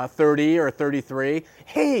 30 or 33.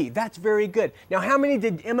 Hey, that's very good. Now, how many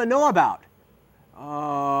did Emma know about?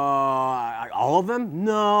 All of them?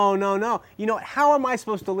 No. You know, how am I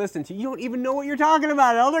supposed to listen to you? You don't even know what you're talking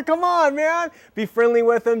about, Elder. Come on, man. Be friendly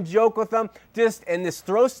with them, joke with them, just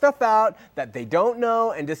throw stuff out that they don't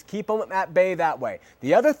know and just keep them at bay that way.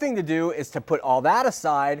 The other thing to do is to put all that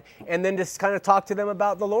aside and then just kind of talk to them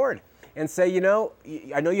about the Lord. And say, you know,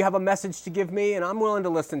 I know you have a message to give me, and I'm willing to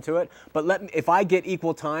listen to it, but if I get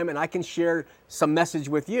equal time and I can share some message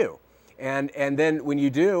with you. And then when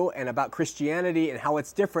you do, and about Christianity and how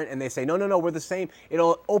it's different, and they say, no, we're the same,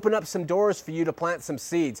 it'll open up some doors for you to plant some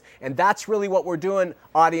seeds. And that's really what we're doing,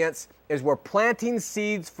 audience, is we're planting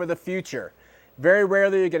seeds for the future. Very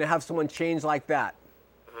rarely you're going to have someone change like that.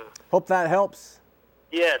 Hope that helps.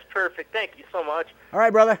 Yes, perfect. Thank you so much. All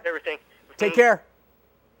right, brother. Everything. Take care.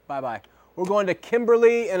 Bye-bye. We're going to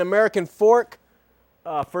Kimberly in American Fork.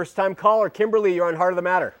 First-time caller. Kimberly, you're on Heart of the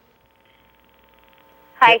Matter.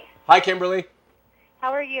 Hi. Hi, Kimberly.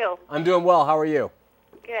 How are you? I'm doing well. How are you?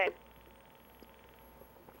 Good.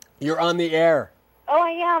 You're on the air. Oh,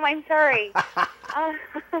 I am. I'm sorry.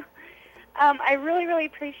 I really, really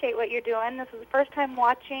appreciate what you're doing. This is the first time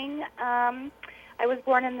watching. I was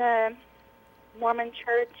born in the Mormon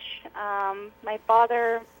church. My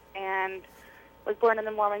father and was born in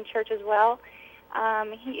the Mormon church as well.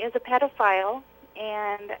 He is a pedophile,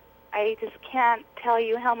 and I just can't tell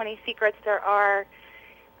you how many secrets there are,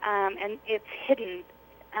 and it's hidden.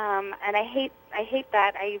 And I hate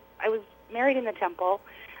that. I was married in the temple.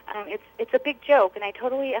 It's a big joke, and I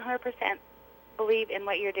totally 100% believe in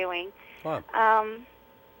what you're doing. Huh.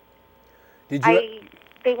 Did you?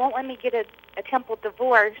 They won't let me get a temple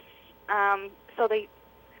divorce. So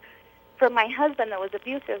for my husband that was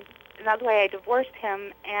abusive, and that's why I divorced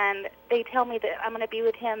him. And they tell me that I'm going to be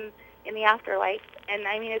with him in the afterlife. And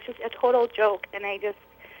I mean, it's just a total joke. And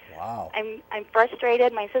Wow. I'm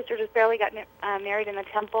frustrated. My sister just barely got married in the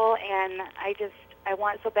temple, and I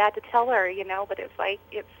want so bad to tell her, but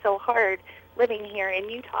it's so hard living here in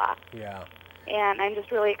Utah. Yeah. And I'm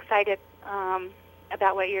just really excited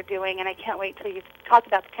about what you're doing, and I can't wait till you talk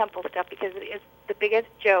about the temple stuff, because it is the biggest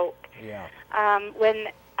joke. Yeah. When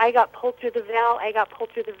I got pulled through the veil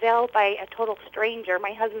by a total stranger.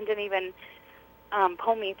 My husband didn't even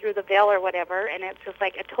pull me through the veil or whatever, and it's just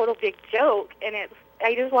like a total big joke, and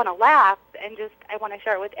I just want to laugh, and I want to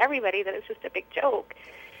share it with everybody that it's just a big joke.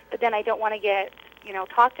 But then I don't want to get,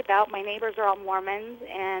 talked about. My neighbors are all Mormons,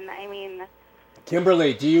 and I mean...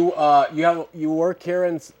 Kimberly, do you work here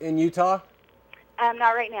in Utah?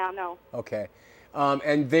 Not right now, no. Okay.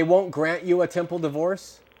 And they won't grant you a temple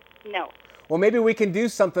divorce? No. Well, maybe we can do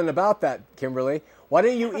something about that, Kimberly. Why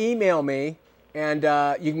don't you email me, and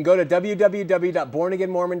you can go to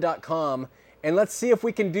www.bornagainmormon.com, and let's see if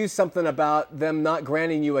we can do something about them not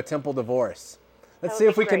granting you a temple divorce. Let's see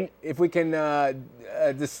if we can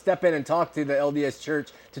just step in and talk to the LDS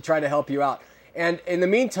Church to try to help you out. And in the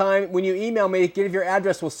meantime, when you email me, give your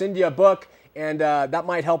address. We'll send you a book, and that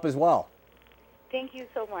might help as well. Thank you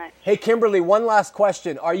so much. Hey, Kimberly, one last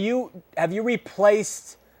question. Have you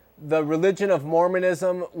replaced the religion of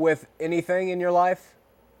Mormonism with anything in your life?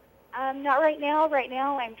 Not right now. Right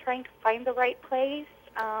now, I'm trying to find the right place.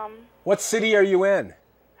 What city are you in?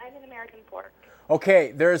 I'm in American Fork.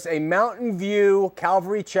 Okay, there's a Mountain View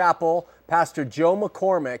Calvary Chapel, Pastor Joe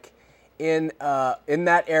McCormick, in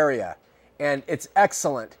that area. And it's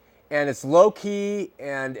excellent. And it's low-key,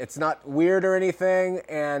 and it's not weird or anything,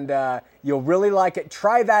 and you'll really like it.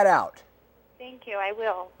 Try that out. Thank you, I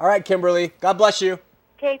will. All right, Kimberly. God bless you.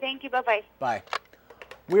 Okay, thank you. Bye-bye. Bye.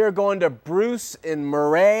 We are going to Bruce in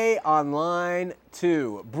Murray on line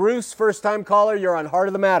 2. Bruce, first-time caller, you're on Heart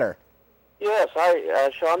of the Matter. Yes,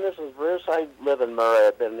 Sean, this is Bruce. I live in Murray.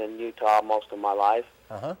 I've been in Utah most of my life.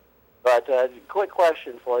 Uh-huh. But quick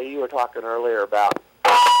question for you. You were talking earlier about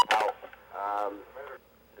how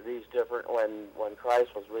these different, when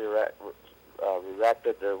Christ was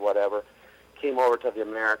resurrected or whatever, came over to the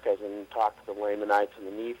Americas and talked to the Lamanites and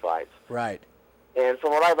the Nephites. Right. And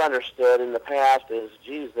from what I've understood in the past is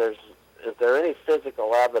there any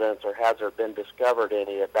physical evidence, or has there been discovered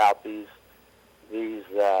any about these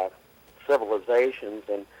civilizations,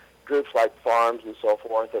 and groups like Farms and so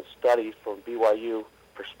forth that study from BYU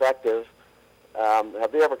perspective?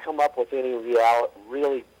 Have they ever come up with any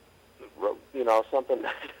really, something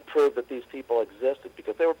that proved that these people existed?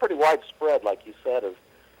 Because they were pretty widespread, like you said, as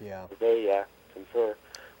they confer.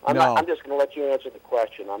 I'm just going to let you answer the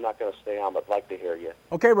question. I'm not going to stay on, but I'd like to hear you.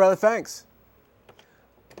 Okay, brother, thanks.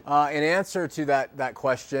 In answer to that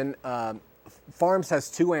question, Farms has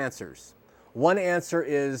two answers. One answer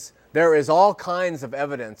is there is all kinds of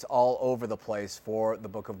evidence all over the place for the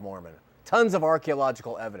Book of Mormon. Tons of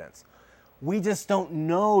archaeological evidence. We just don't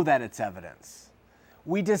know that it's evidence.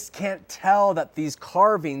 We just can't tell that these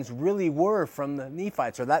carvings really were from the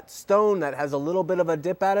Nephites, or that stone that has a little bit of a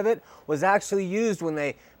dip out of it was actually used when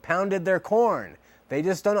they pounded their corn. They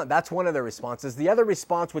just don't know. That's one of their responses. The other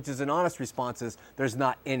response, which is an honest response, is there's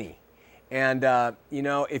not any. And,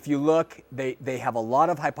 if you look, they have a lot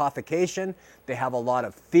of hypothecation, they have a lot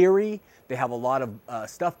of theory, they have a lot of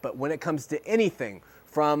stuff, but when it comes to anything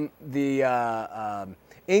from the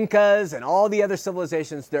Incas and all the other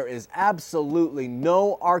civilizations, there is absolutely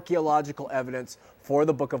no archaeological evidence for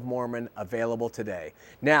the Book of Mormon available today.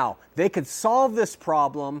 Now, they could solve this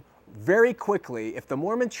problem very quickly if the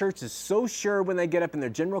Mormon Church is so sure when they get up in their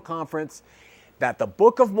general conference that the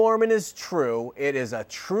Book of Mormon is true, it is a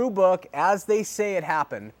true book as they say it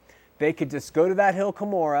happened. They could just go to that hill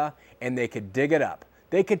Cumorah and they could dig it up.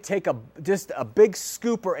 They could take just a big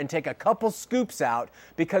scooper and take a couple scoops out,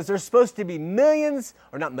 because there's supposed to be millions,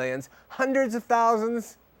 or not millions, hundreds of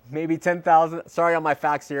thousands, maybe 10,000, sorry on my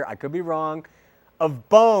facts here, I could be wrong, of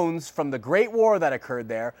bones from the Great War that occurred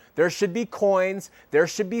there. There should be coins, there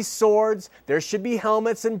should be swords, there should be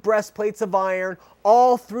helmets and breastplates of iron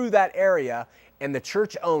all through that area. and the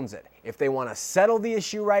church owns it. If they want to settle the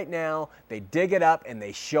issue right now, they dig it up and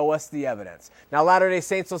they show us the evidence. Now, Latter-day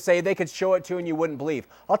Saints will say they could show it to you and you wouldn't believe.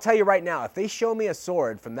 I'll tell you right now, if they show me a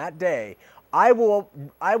sword from that day, I will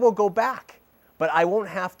go back, but I won't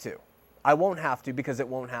have to. I won't have to because it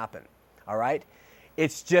won't happen. All right?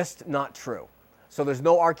 It's just not true. So there's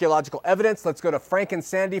no archaeological evidence. Let's go to Frank and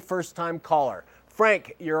Sandy, first-time caller.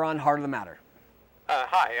 Frank, you're on Heart of the Matter.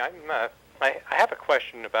 Hi, I have a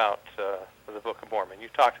question about the Book of Mormon. You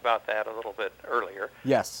talked about that a little bit earlier.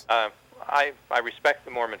 Yes. I respect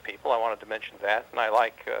the Mormon people. I wanted to mention that, and I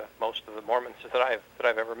like most of the Mormons that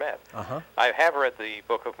I've ever met. I have read the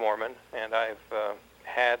Book of Mormon, and I've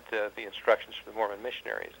had the instructions for the Mormon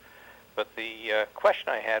missionaries. But the question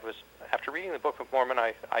I had was, after reading the Book of Mormon,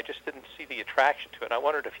 I just didn't see the attraction to it. I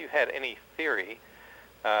wondered if you had any theory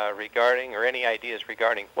regarding, or any ideas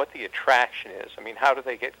regarding what the attraction is. I mean, how do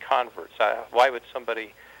they get converts? Why would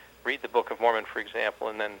somebody read the Book of Mormon, for example,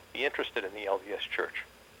 and then be interested in the LDS Church?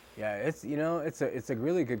 Yeah, it's a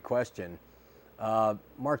really good question.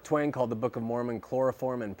 Mark Twain called the Book of Mormon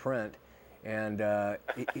chloroform in print, and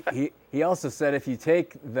he also said if you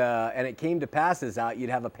take and it came to passes out, you'd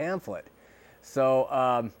have a pamphlet.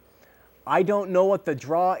 So I don't know what the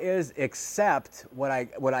draw is, except what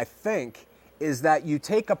I think is that you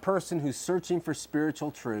take a person who's searching for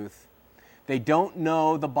spiritual truth, they don't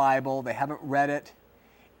know the Bible, they haven't read it,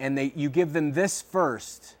 and you give them this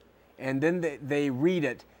first, and then they read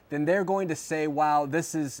it, then they're going to say, wow,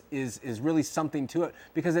 this is really something to it,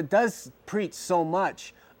 because it does preach so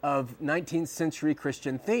much of 19th century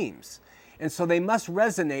Christian themes. And so they must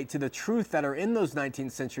resonate to the truth that are in those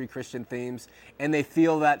 19th century Christian themes, and they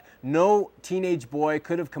feel that no teenage boy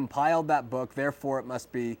could have compiled that book, therefore it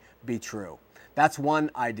must be true. That's one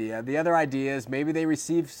idea. The other idea is maybe they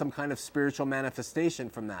receive some kind of spiritual manifestation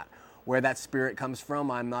from that. Where that spirit comes from,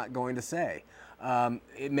 I'm not going to say.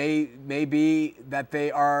 It may be that they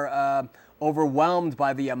are overwhelmed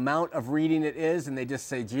by the amount of reading it is, and they just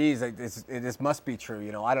say, geez, this must be true.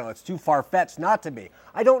 I don't know, it's too far-fetched not to be.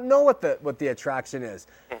 I don't know what the attraction is.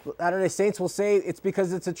 Latter-day Saints will say it's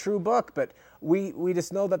because it's a true book, but we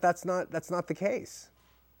just know that that's not the case.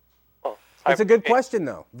 Well, it's a good question,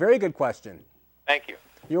 though. Very good question. Thank you.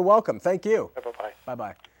 You're welcome. Thank you. Bye-bye.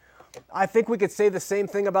 Bye-bye. I think we could say the same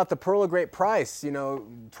thing about the Pearl of Great Price.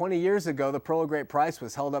 20 years ago, the Pearl of Great Price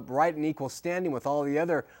was held up right in equal standing with all the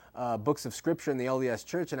other books of Scripture in the LDS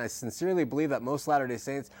Church, and I sincerely believe that most Latter-day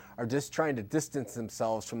Saints are just trying to distance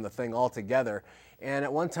themselves from the thing altogether. And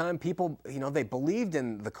at one time, people, they believed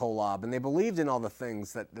in the Kolob, and they believed in all the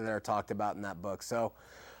things that are talked about in that book. So,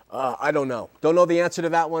 I don't know. Don't know the answer to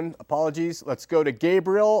that one. Apologies. Let's go to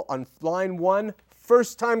Gabriel on line 1.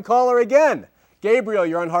 First-time caller again. Gabriel,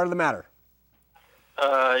 you're on Heart of the Matter.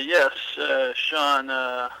 Yes, Sean.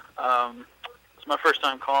 It's my first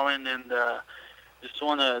time calling, and just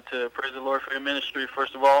want to praise the Lord for your ministry,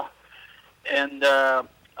 first of all. And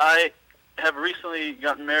I have recently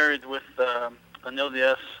gotten married with an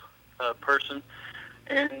LDS person,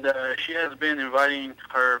 and she has been inviting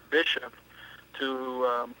her bishop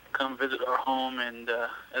to come visit our home, and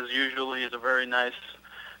as usual, he is a very nice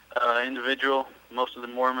individual. Most of the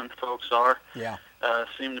Mormon folks are. Yeah.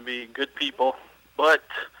 Seem to be good people. But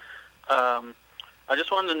I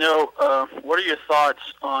just wanted to know, what are your thoughts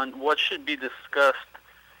on what should be discussed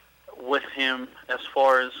with him as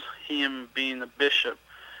far as him being a bishop,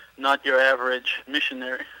 not your average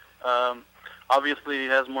missionary? Obviously, he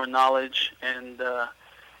has more knowledge, and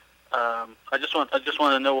I just want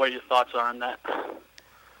to know what your thoughts are on that.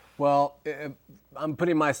 Well, I'm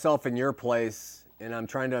putting myself in your place. And I'm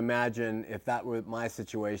trying to imagine if that were my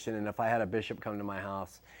situation and if I had a bishop come to my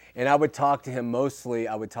house. And I would talk to him mostly,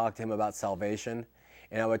 I would talk to him about salvation.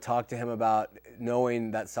 And I would talk to him about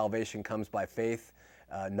knowing that salvation comes by faith,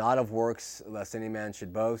 not of works, lest any man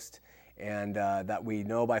should boast. And that we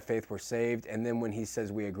know by faith we're saved. And then when he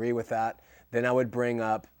says we agree with that, then I would bring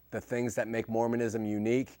up the things that make Mormonism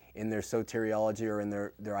unique in their soteriology or in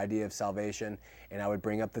their idea of salvation. And I would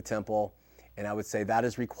bring up the temple. And I would say that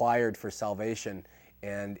is required for salvation.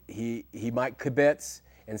 And he might kibitz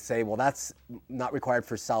and say, well, that's not required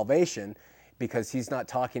for salvation because he's not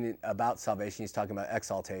talking about salvation, he's talking about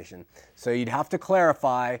exaltation. So you'd have to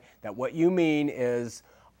clarify that what you mean is,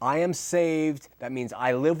 I am saved, that means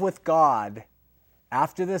I live with God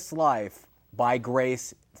after this life by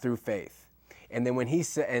grace through faith. And then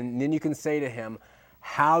and then you can say to him,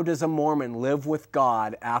 how does a Mormon live with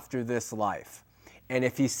God after this life? And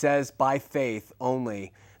if he says by faith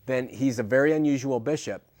only, then he's a very unusual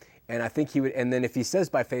bishop. And I think he would, and then if he says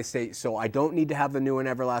by faith, say, so I don't need to have the new and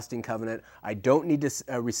everlasting covenant. I don't need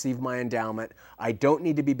to receive my endowment. I don't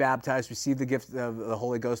need to be baptized, receive the gift of the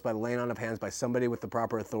Holy Ghost by the laying on of hands by somebody with the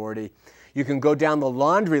proper authority. You can go down the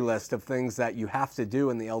laundry list of things that you have to do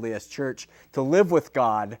in the LDS Church to live with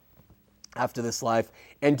God after this life,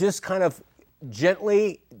 and just kind of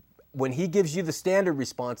gently, when he gives you the standard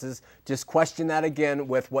responses, just question that again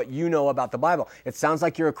with what you know about the Bible. It sounds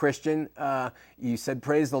like you're a Christian. You said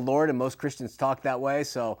praise the Lord, and most Christians talk that way,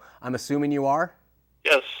 so I'm assuming you are?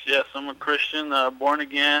 Yes, I'm a Christian, born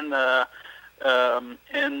again,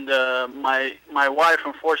 and my wife,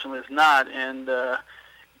 unfortunately, is not, and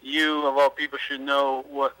you, of all people, should know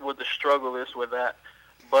what the struggle is with that.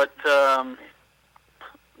 But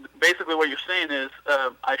basically what you're saying is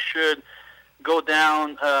I should go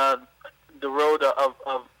down the road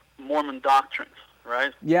of Mormon doctrines,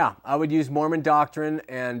 right? Yeah, I would use Mormon doctrine,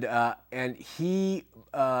 and he,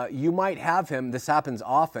 you might have him, this happens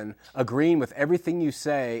often, agreeing with everything you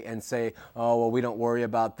say and say, oh, well, we don't worry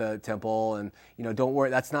about the temple, and, don't worry,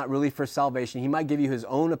 that's not really for salvation. He might give you his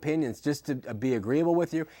own opinions just to be agreeable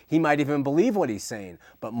with you. He might even believe what he's saying.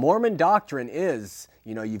 But Mormon doctrine is,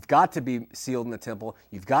 you've got to be sealed in the temple,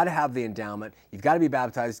 you've got to have the endowment, you've got to be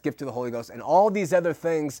baptized, gift of the Holy Ghost, and all these other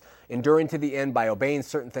things, enduring to the end by obeying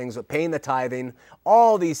certain things, paying the tithing,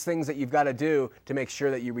 all these things that you've got to do to make sure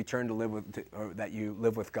that you return to live with, or that you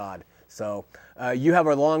live with God. So you have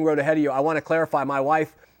a long road ahead of you. I want to clarify, my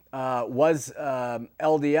wife was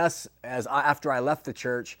LDS after I left the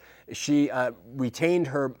church. She retained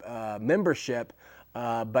her membership,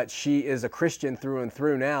 but she is a Christian through and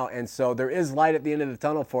through now, and so there is light at the end of the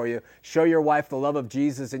tunnel for you. Show your wife the love of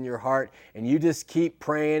Jesus in your heart, and you just keep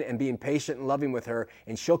praying and being patient and loving with her,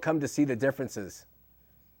 and she'll come to see the differences.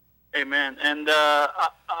 Amen. And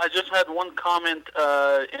I just had one comment,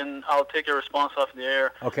 and I'll take a response off the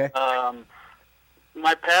air. Okay.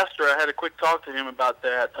 My pastor, I had a quick talk to him about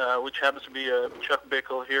that, which happens to be Chuck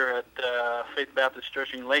Bickle here at Faith Baptist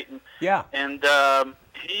Church in Layton. Yeah. And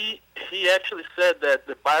he actually said that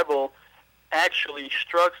the Bible actually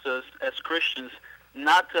instructs us as Christians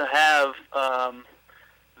not to have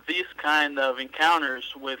these kind of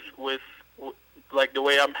encounters with like the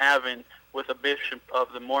way I'm having with a bishop of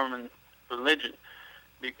the Mormon religion.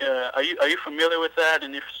 Are you familiar with that?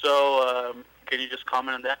 And if so, can you just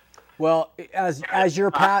comment on that? Well, as your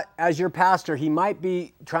pastor, he might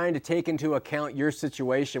be trying to take into account your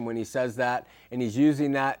situation when he says that, and he's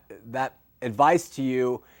using that advice to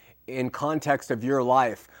you in context of your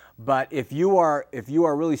life. But if you are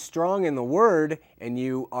really strong in the Word and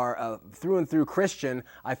you are a through and through Christian,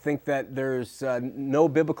 I think that there's no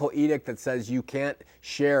biblical edict that says you can't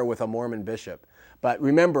share with a Mormon bishop. But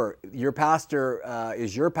remember, your pastor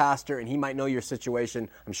is your pastor, and he might know your situation.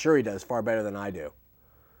 I'm sure he does far better than I do.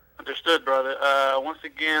 Understood, brother. Once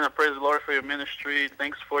again, I praise the Lord for your ministry.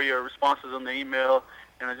 Thanks for your responses on the email,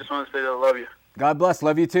 and I just want to say that I love you. God bless.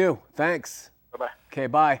 Love you too. Thanks. Bye-bye. Okay,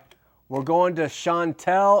 bye. We're going to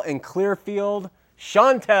Chantel in Clearfield.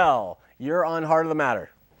 Chantel, you're on Heart of the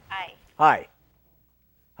Matter. Hi. Hi.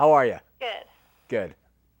 How are you? Good. Good.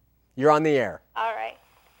 You're on the air. All right.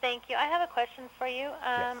 Thank you. I have a question for you.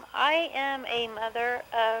 Yes. I am a mother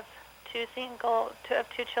of two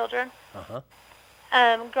children. Uh-huh.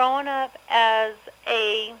 Growing up as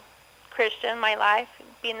a Christian, my life,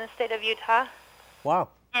 being in the state of Utah. Wow.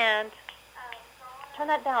 And turn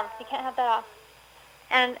that down. You can't have that off.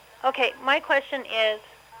 And, okay, my question is,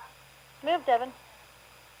 move, Devin.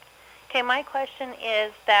 Okay, my question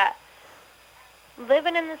is that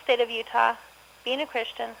living in the state of Utah, being a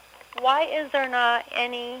Christian, why isn't there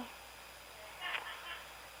any,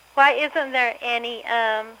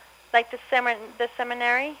 like the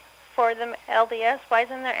seminary for the LDS? Why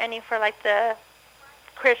isn't there any for like the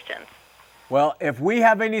Christians? Well, if we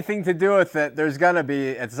have anything to do with it, there's going to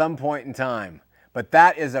be at some point in time. But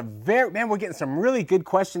that is we're getting some really good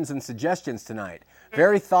questions and suggestions tonight.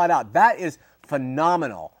 Very thought out. That is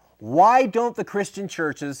phenomenal. Why don't the Christian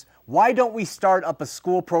churches, why don't we start up a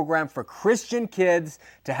school program for Christian kids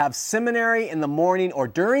to have seminary in the morning or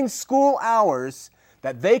during school hours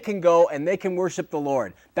that they can go and they can worship the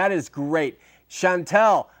Lord? That is great.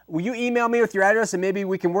 Chantel, will you email me with your address and maybe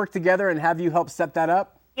we can work together and have you help set that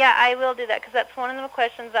up? Yeah, I will do that because that's one of the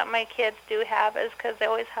questions that my kids do have is because they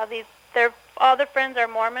always have these, all their friends are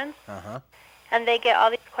Mormons, and they get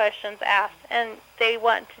all these questions asked, and they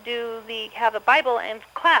want to have a Bible in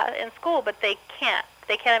class, in school, but they can't.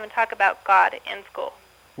 They can't even talk about God in school.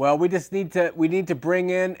 Well, we need to bring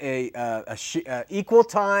in equal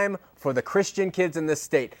time for the Christian kids in this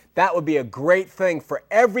state. That would be a great thing for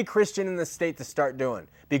every Christian in the state to start doing.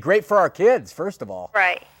 Be great for our kids, first of all.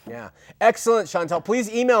 Right. Yeah. Excellent, Chantel. Please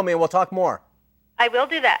email me and we'll talk more. I will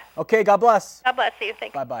do that. Okay, God bless. God bless you.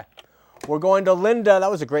 Thank you. Bye-bye. We're going to Linda. That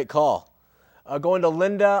was a great call. Going to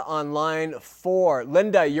Linda on line 4.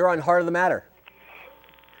 Linda, you're on Heart of the Matter.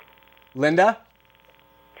 Linda?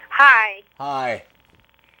 Hi. Hi.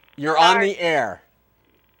 You're on the air.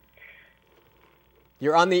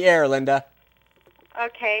 You're on the air, Linda.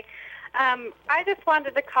 Okay. I just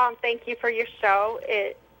wanted to call and thank you for your show.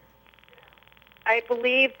 I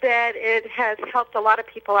believe that it has helped a lot of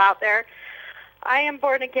people out there. I am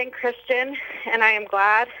born-again Christian, and I am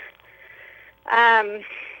glad.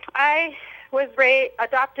 I was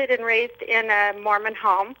adopted and raised in a Mormon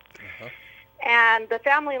home, and the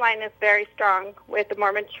family line is very strong with the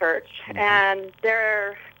Mormon Church, and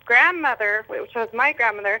their grandmother, which was my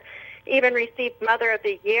grandmother, even received Mother of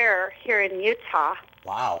the Year here in Utah.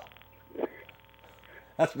 Wow.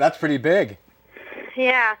 That's pretty big.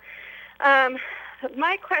 Yeah.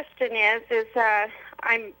 My question is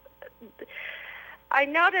I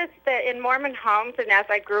noticed that in Mormon homes, and as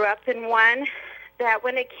I grew up in one, that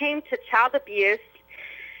when it came to child abuse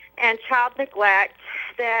and child neglect,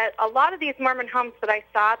 that a lot of these Mormon homes that I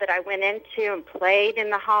saw that I went into and played in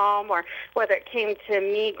the home, or whether it came to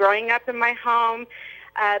me growing up in my home,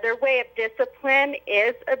 their way of discipline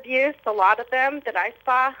is abuse. A lot of them that I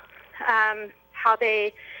saw, how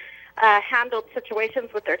they handled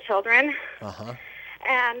situations with their children.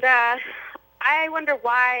 And I wonder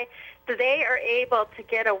why they are able to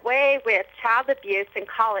get away with child abuse and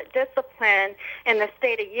call it discipline in the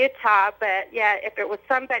state of Utah, but yet if it was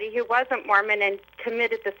somebody who wasn't Mormon and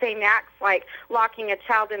committed the same acts like locking a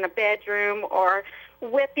child in a bedroom or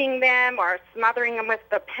whipping them or smothering them with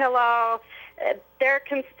the pillow, they're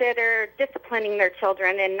considered disciplining their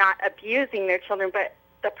children and not abusing their children. But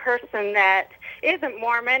the person that isn't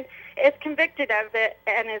Mormon is convicted of it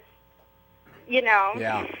and is,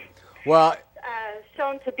 Yeah. Well,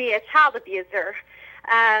 shown to be a child abuser.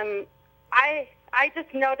 I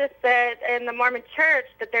just noticed that in the Mormon Church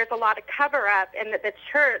that there's a lot of cover-up, and that the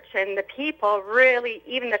church and the people really,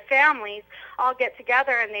 even the families, all get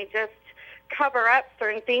together and they just cover up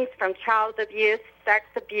certain things from child abuse, sex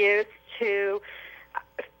abuse, to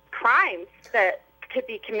crimes that could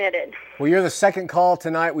be committed. Well, you're the second call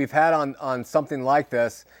tonight we've had on something like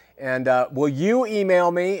this. And will you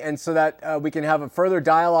email me, and so that we can have a further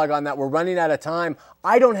dialogue on that? We're running out of time.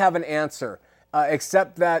 I don't have an answer,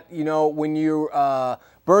 except that, when you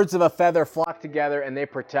birds of a feather flock together and they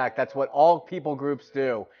protect. That's what all people groups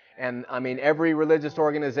do. And, I mean, every religious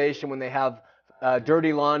organization, when they have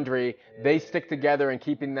dirty laundry, they stick together in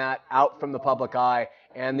keeping that out from the public eye.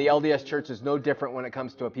 And the LDS Church is no different when it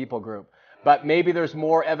comes to a people group. But maybe there's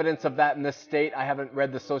more evidence of that in this state. I haven't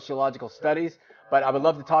read the sociological studies. But I would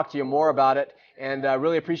love to talk to you more about it, and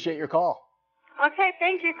really appreciate your call. Okay,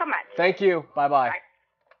 thank you so much. Thank you. Bye-bye.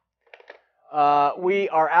 We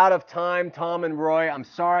are out of time, Tom and Roy. I'm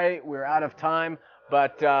sorry we're out of time,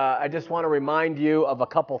 but I just want to remind you of a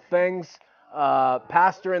couple things.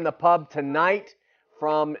 Pastor in the Pub tonight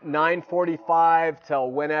from 9:45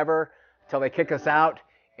 till whenever, till they kick us out.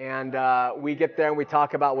 And we get there and we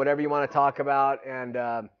talk about whatever you want to talk about. And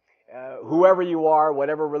whoever you are,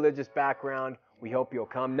 whatever religious background, we hope you'll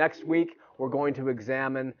come. Next week, we're going to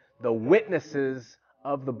examine the witnesses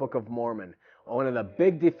of the Book of Mormon. One of the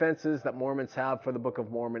big defenses that Mormons have for the Book of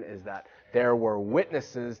Mormon is that there were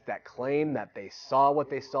witnesses that claim that they saw what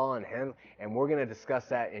they saw in him, and we're going to discuss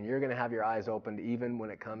that, and you're going to have your eyes opened even when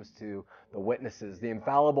it comes to the witnesses. The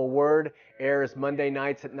Infallible Word airs Monday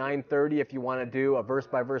nights at 9:30 if you want to do a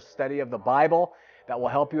verse-by-verse study of the Bible. That will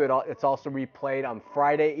help you. It's also replayed on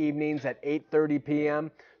Friday evenings at 8:30 p.m.,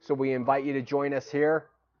 so we invite you to join us here.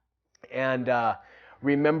 And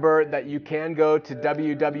remember that you can go to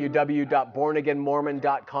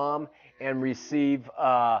www.bornagainmormon.com and receive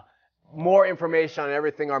more information on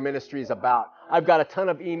everything our ministry is about. I've got a ton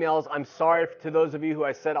of emails. I'm sorry to those of you who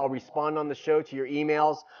I said I'll respond on the show to your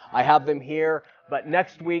emails. I have them here. But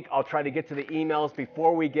next week, I'll try to get to the emails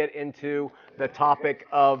before we get into the topic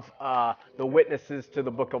of the witnesses to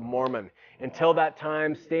the Book of Mormon. Until that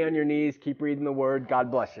time, stay on your knees, keep reading the Word.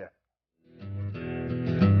 God bless you.